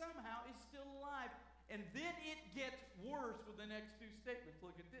yet somehow is still alive. And then it gets worse with the next two statements.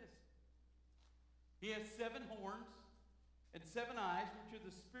 Look at this. He has 7 horns and 7 eyes, which are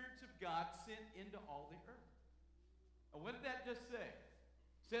the spirits of God sent into all the earth. Now, what did that just say?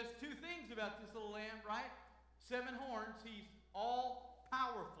 It says 2 things about this little lamb, right? 7 horns, he's all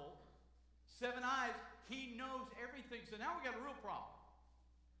powerful. 7 eyes, he knows everything. So now we got a real problem.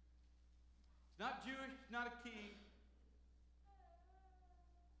 He's not Jewish, he's not a king.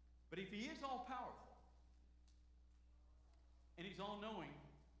 But if he is all powerful and he's all knowing,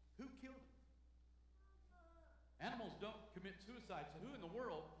 who killed him? Animals don't commit suicide, so who in the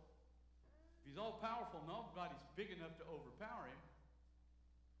world, if he's all powerful, nobody's big enough to overpower him.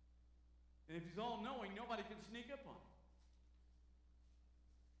 And if he's all knowing, nobody can sneak up on him.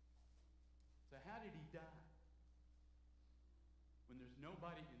 So how did he die? When there's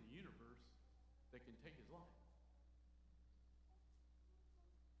nobody in the universe that can take his life.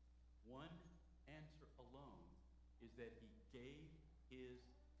 One answer alone is that he gave his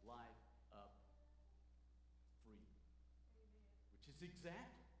life up free. Which is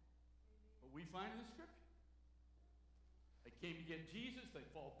exactly what we find in the scripture. They came to get Jesus, they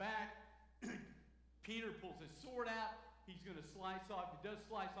fall back. Peter pulls his sword out. He's going to slice off. He does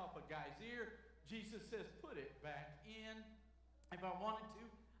slice off a guy's ear. Jesus says, put it back in. If I wanted to,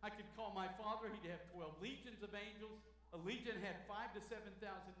 I could call my father. He'd have 12 legions of angels. A legion had 5,000 to 7,000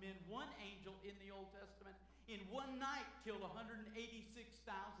 men. One angel in the Old Testament in one night killed 186,000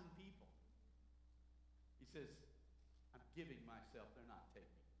 people. He says, I'm giving myself. They're not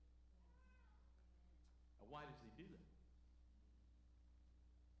taking. Now, why does he do that?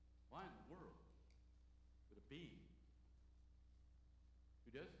 Why in the world would a being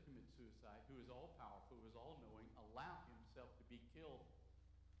who doesn't commit suicide, who is all powerful, who is all knowing, allow himself to be killed?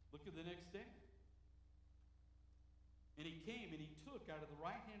 Look at the next day. And he came and he took out of the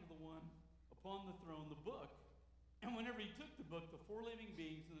right hand of the one upon the throne the book. And whenever he took the book, the 4 living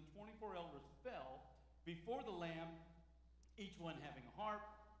beings and the 24 elders fell before the Lamb, each one having a harp,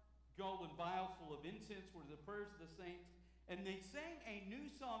 golden vials full of incense were the prayers of the saints. And they sang a new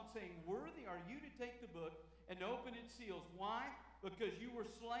song saying, worthy are you to take the book and to open its seals. Why? Because you were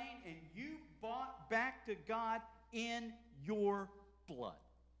slain and you bought back to God in your blood.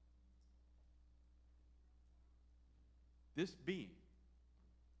 This being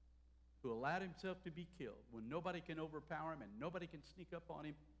who allowed himself to be killed when nobody can overpower him and nobody can sneak up on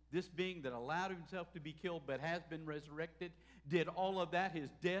him, this being that allowed himself to be killed but has been resurrected, did all of that, his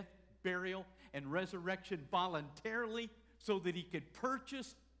death, burial, and resurrection voluntarily so that he could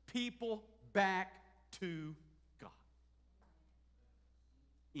purchase people back to God.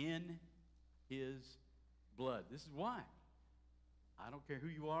 In his blood. This is why. I don't care who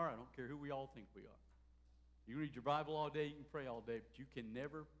you are. I don't care who we all think we are. You can read your Bible all day, you can pray all day, but you can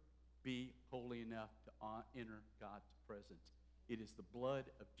never be holy enough to enter God's presence. It is the blood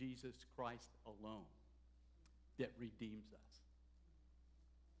of Jesus Christ alone that redeems us.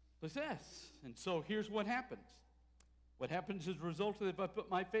 It says, and so here's what happens. What happens as a result of it if I put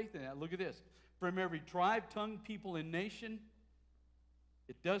my faith in that? Look at this. From every tribe, tongue, people, and nation,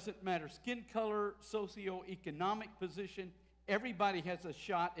 it doesn't matter. Skin color, socioeconomic position, everybody has a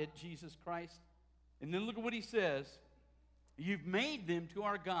shot at Jesus Christ. And then look at what he says. You've made them to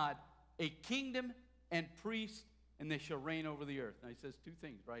our God a kingdom and priests, and they shall reign over the earth. Now he says 2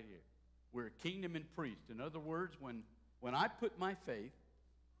 things right here. We're a kingdom and priest. In other words, when I put my faith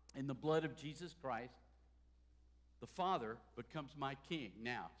in the blood of Jesus Christ, the Father becomes my king.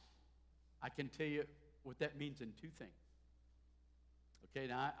 Now, I can tell you what that means in 2 things. Okay,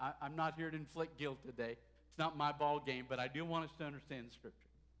 now I'm not here to inflict guilt today. It's not my ball game, but I do want us to understand the Scripture.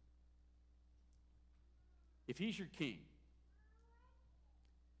 If he's your king,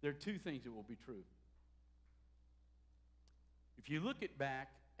 there are 2 things that will be true. If you look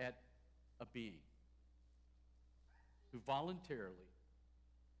back at a being who voluntarily,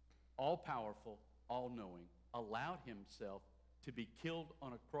 all-powerful, all-knowing, allowed himself to be killed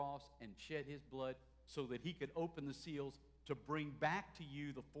on a cross and shed his blood so that he could open the seals to bring back to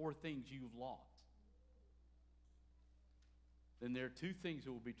you the 4 things you've lost, then there are 2 things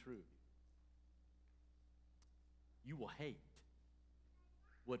that will be true. You will hate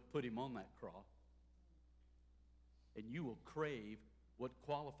what put him on that cross, and you will crave what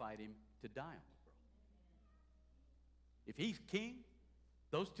qualified him to die on the cross. If he's king,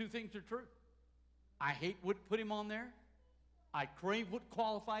 those 2 things are true. I hate what put him on there. I crave what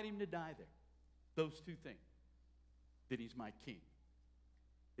qualified him to die there. Those 2 things. That he's my king.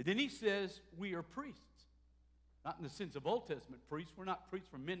 And then he says we are priests. Not in the sense of Old Testament priests. We're not priests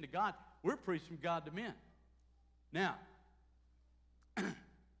from men to God. We're priests from God to men. Now,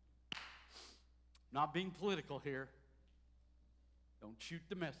 not being political here. Don't shoot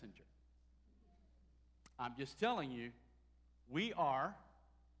the messenger. I'm just telling you, we are,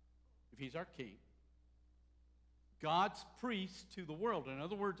 if he's our king, God's priest to the world. In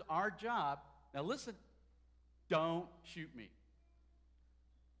other words, our job, now listen, don't shoot me.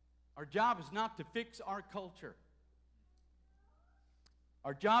 Our job is not to fix our culture.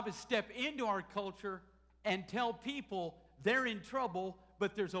 Our job is step into our culture and tell people they're in trouble,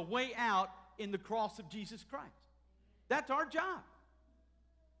 but there's a way out in the cross of Jesus Christ. That's our job.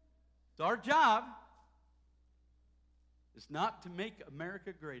 So our job is not to make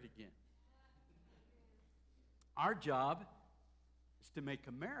America great again. Our job is to make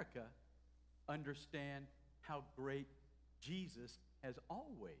America understand how great Jesus has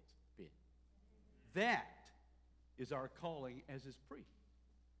always been. That is our calling as his priest.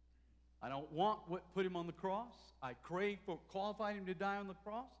 I don't want what put him on the cross. I crave for qualified him to die on the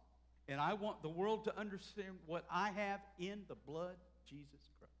cross. And I want the world to understand what I have in the blood of Jesus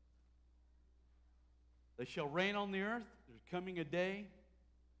Christ. They shall reign on the earth. There's coming a day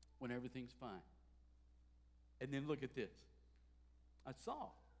when everything's fine. And then look at this. I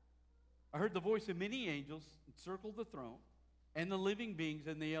heard the voice of many angels encircle the throne, and the living beings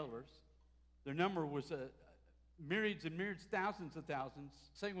and the elders. Their number was myriads and myriads, thousands of thousands,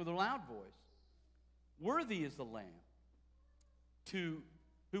 saying with a loud voice, "Worthy is the Lamb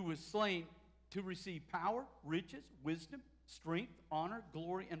who was slain to receive power, riches, wisdom, strength, honor,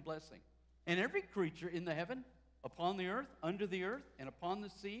 glory, and blessing. And every creature in the heaven, upon the earth, under the earth, and upon the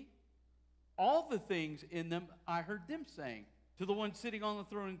sea, all the things in them, I heard them saying, to the one sitting on the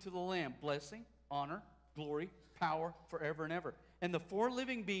throne and to the Lamb, blessing, honor, glory, power, forever and ever. And the four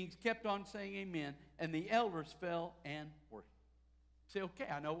living beings kept on saying amen, and the elders fell and worshiped." Say, okay,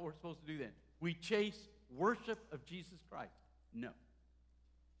 I know what we're supposed to do then. We chase worship of Jesus Christ. No.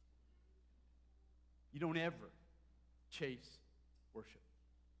 You don't ever chase worship.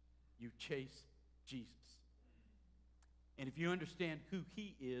 You chase Jesus. And if you understand who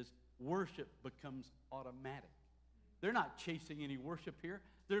he is, worship becomes automatic. They're not chasing any worship here.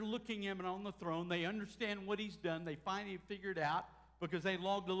 They're looking at him on the throne. They understand what he's done. They finally figured out because they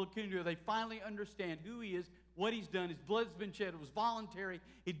longed to look into it. They finally understand who he is, what he's done. His blood's been shed. It was voluntary.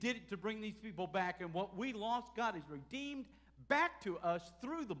 He did it to bring these people back. And what we lost, God has redeemed back to us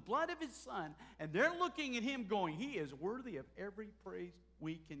through the blood of his son. And they're looking at him going, he is worthy of every praise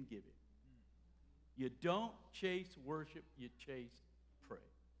we can give him. You don't chase worship. You chase praise.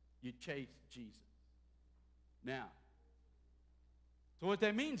 You chase Jesus. Now, so what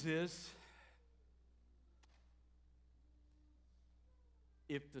that means is,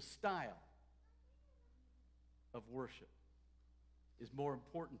 if the style of worship is more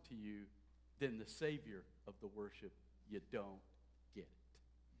important to you than the Savior of the worship, you don't get it.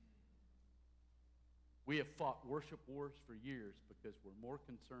 We have fought worship wars for years because we're more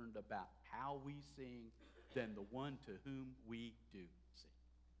concerned about how we sing than the one to whom we do sing.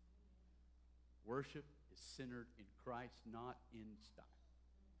 Worship is centered in Christ, not in style.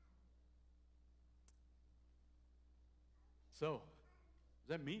 So, what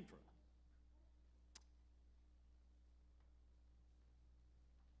does that mean for us?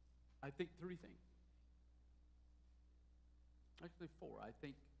 I think three things. Actually, four. I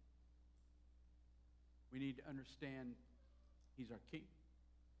think we need to understand he's our king.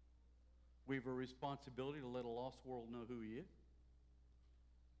 We have a responsibility to let a lost world know who he is.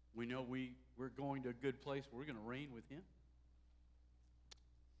 We know we're going to a good place where we're going to reign with him.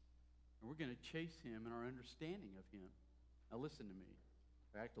 And we're going to chase him in our understanding of him. Now listen to me.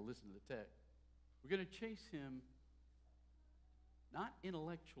 I have to listen to the text. We're going to chase him not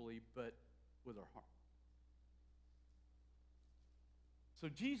intellectually, but with our heart. So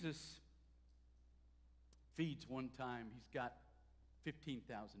Jesus feeds one time. He's got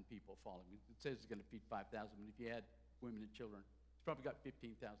 15,000 people following him. It says he's going to feed 5,000, but if you add women and children, he's probably got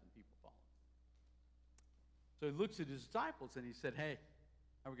 15,000 people following. So he looks at his disciples and he said, hey,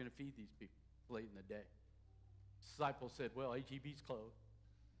 how are we going to feed these people late in the day? Disciples said, well, HEB's closed.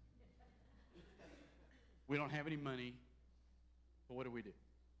 We don't have any money. But what do we do?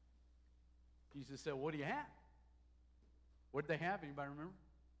 Jesus said, what do you have? What did they have? Anybody remember?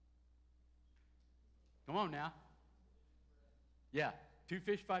 Come on now. Yeah, 2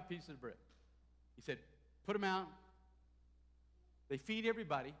 fish, 5 pieces of bread. He said, put them out. They feed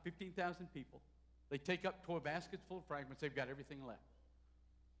everybody, 15,000 people. They take up 12 baskets full of fragments. They've got everything left.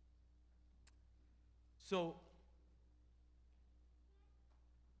 So,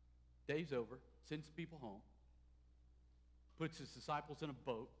 day's over, sends people home, puts his disciples in a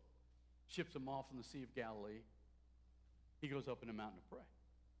boat, ships them off in the Sea of Galilee. He goes up in a mountain to pray.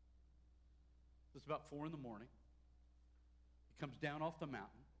 It's about 4 in the morning. He comes down off the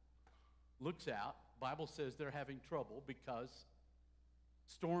mountain, looks out, Bible says they're having trouble because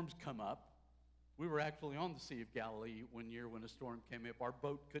storms come up. We were actually on the Sea of Galilee one year when a storm came up. Our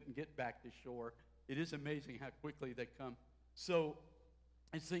boat couldn't get back to shore. It is amazing how quickly they come. So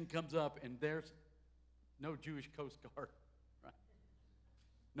this thing comes up, and there's no Jewish Coast Guard, right?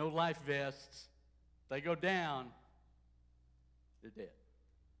 No life vests. They go down, they're dead.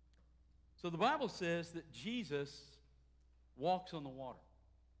 So the Bible says that Jesus walks on the water.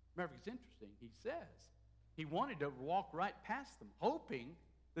 Remember, it's interesting. He says he wanted to walk right past them, hoping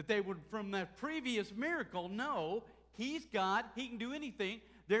that they would, from that previous miracle, know he's God, he can do anything.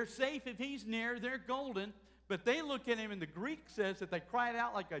 They're safe if he's near, they're golden. But they look at him, and the Greek says that they cried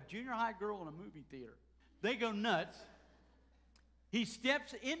out like a junior high girl in a movie theater. They go nuts. He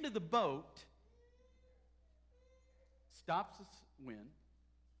steps into the boat, stops the wind,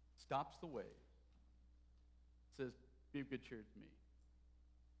 stops the wave, says, "Be of good cheer to me."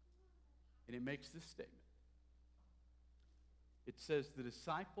 And it makes this statement. It says the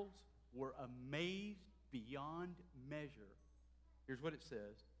disciples were amazed beyond measure. Here's what it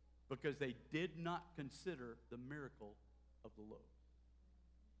says. Because they did not consider the miracle of the loaves.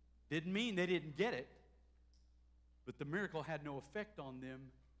 Didn't mean they didn't get it, but the miracle had no effect on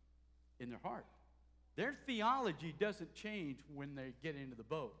them in their heart. Their theology doesn't change when they get into the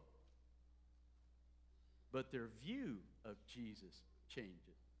boat, but their view of Jesus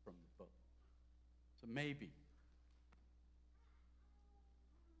changes from the boat. So maybe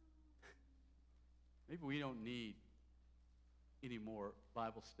we don't need any more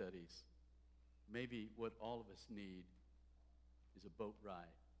Bible studies. Maybe what all of us need is a boat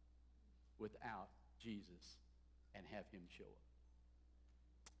ride without Jesus and have him show up.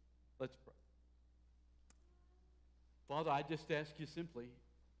 Let's pray. Father, I just ask you simply,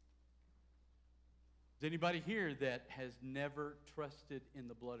 is anybody here that has never trusted in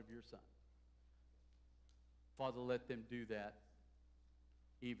the blood of your Son? Father, let them do that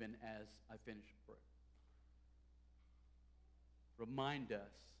even as I finish prayer. Remind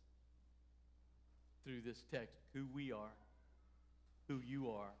us through this text who we are, who you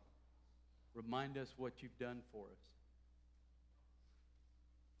are. Remind us what you've done for us.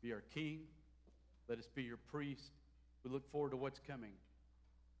 Be our King. Let us be your priest. We look forward to what's coming.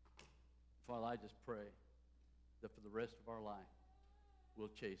 Father, I just pray that for the rest of our life, we'll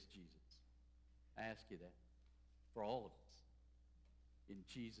chase Jesus. I ask you that for all of us. In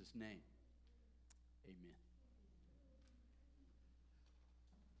Jesus' name, amen.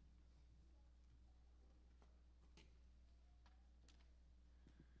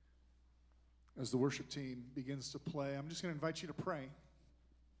 As the worship team begins to play, I'm just going to invite you to pray.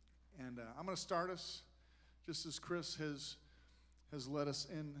 And I'm going to start us just as Chris has led us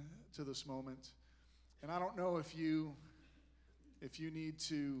into this moment. And I don't know if you need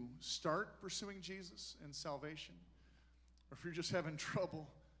to start pursuing Jesus in salvation, or if you're just having trouble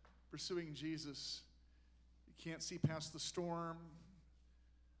pursuing Jesus. You can't see past the storm.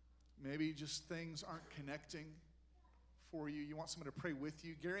 Maybe just things aren't connecting for you. You want someone to pray with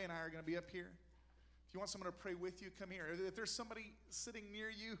you. Gary and I are going to be up here. If you want someone to pray with you, come here. If there's somebody sitting near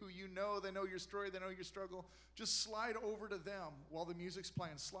you who you know, they know your story, they know your struggle, just slide over to them while the music's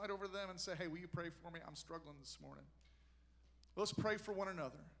playing. Slide over to them and say, "Hey, will you pray for me? I'm struggling this morning." Let's pray for one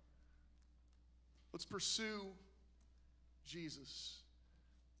another. Let's pursue Jesus.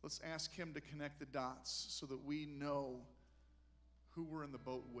 Let's ask him to connect the dots so that we know who we're in the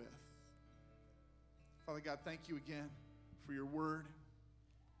boat with. Father God, thank you again for your word.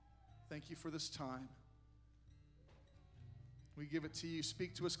 Thank you for this time. We give it to you.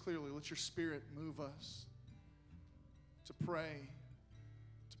 Speak to us clearly. Let your Spirit move us to pray,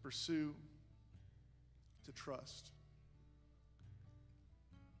 to pursue, to trust.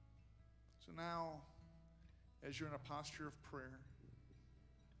 So now, as you're in a posture of prayer,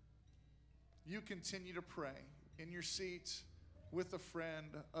 you continue to pray in your seat with a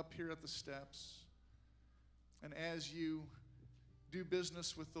friend up here at the steps. And as you do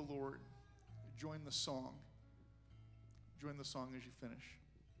business with the Lord, join the song. Join the song as you finish.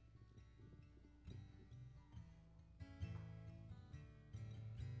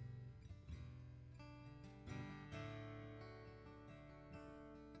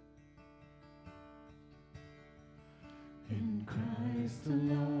 In Christ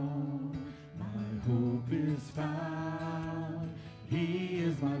alone, my hope is found. He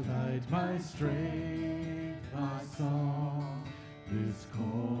is my light, my strength, my song. This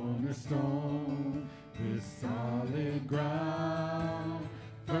cornerstone, this solid ground,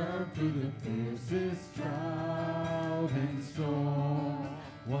 firm through the fiercest drought and storm.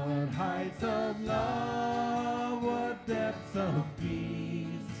 What heights of love, what depths of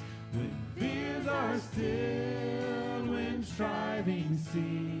peace, when fears are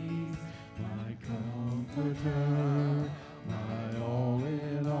mercies, my comforter, my all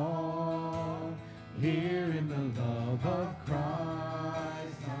in all. Here in the love of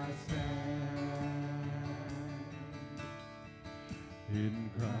Christ I stand. In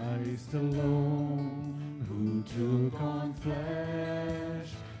Christ alone, who took on flesh,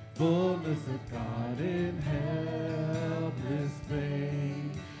 fullness of God in helpless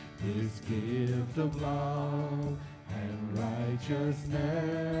babe, His gift of love and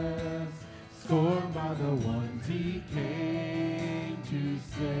righteousness, scorned by the ones He came to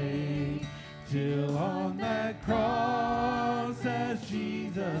save, till on that cross as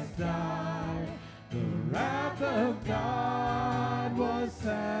Jesus died, the wrath of God was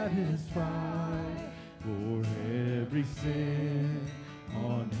satisfied. For every sin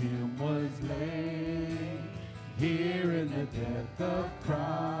on Him was laid, here in the death of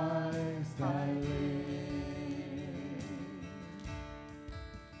Christ I live.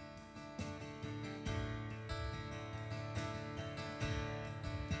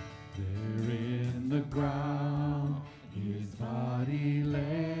 There in the ground His body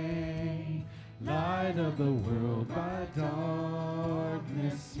lay, light of the world by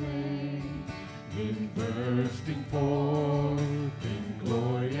darkness slain, then bursting forth in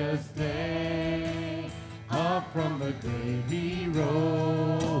glorious day, up from the grave He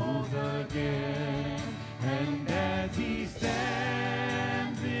rose again. And as He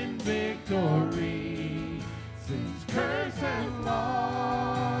stands in victory, sin's curse has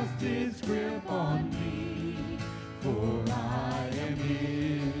lost its grip on me, for I am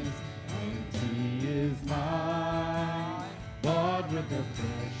His and He is mine, bought with the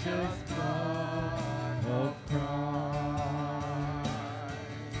precious blood of Christ.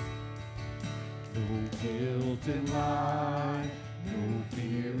 No guilt in life, no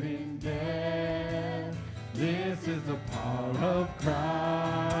fear in death, this is the power of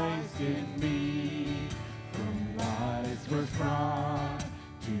Christ in me. From life's first cry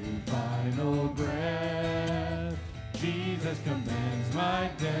to final breath, Jesus commands my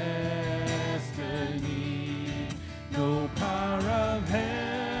destiny. No power of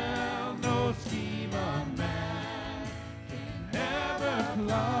hell, no scheme of man can ever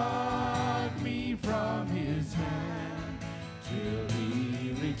pluck me from His hand, till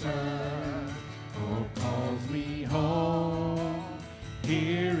He returns or calls me home.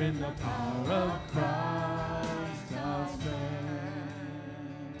 Here in the power of Christ I'll stand.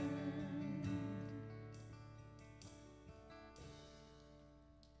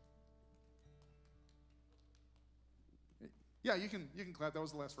 Yeah, you can clap. That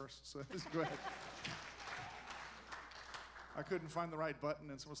was the last verse. So go ahead. I couldn't find the right button,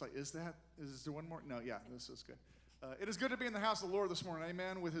 and someone's like, is there one more? No, yeah, this is good. It is good to be in the house of the Lord this morning,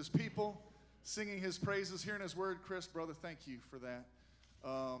 amen, with His people, singing His praises, hearing His word. Chris, brother, thank you for that.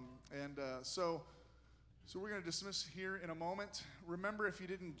 So we're going to dismiss here in a moment. Remember, if you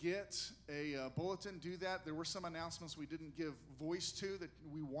didn't get a bulletin, do that. There were some announcements we didn't give voice to that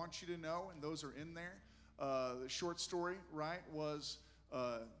we want you to know, and those are in there. The short story, right, was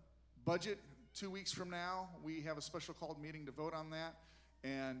budget. 2 weeks from now, we have a special called meeting to vote on that.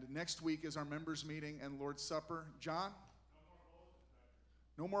 And next week is our members' meeting and Lord's Supper. John?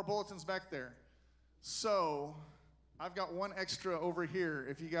 No more bulletins back there. So I've got one extra over here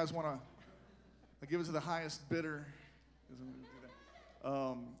if you guys want to give it to the highest bidder.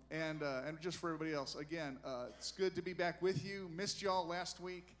 And just for everybody else, again, it's good to be back with you. Missed y'all last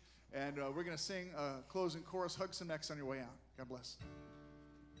week. And we're going to sing a closing chorus. Hug some necks on your way out. God bless.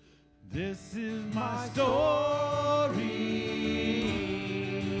 This is my story.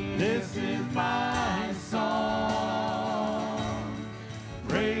 This is my song,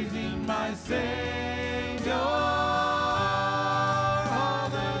 praising my Savior all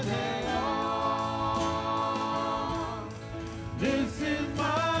the day long. This is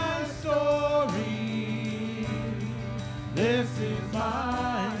my story. This is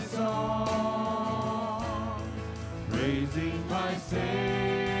my song, praising my Savior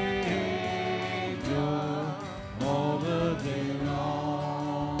all the day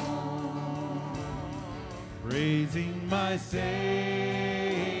long, praising my Savior.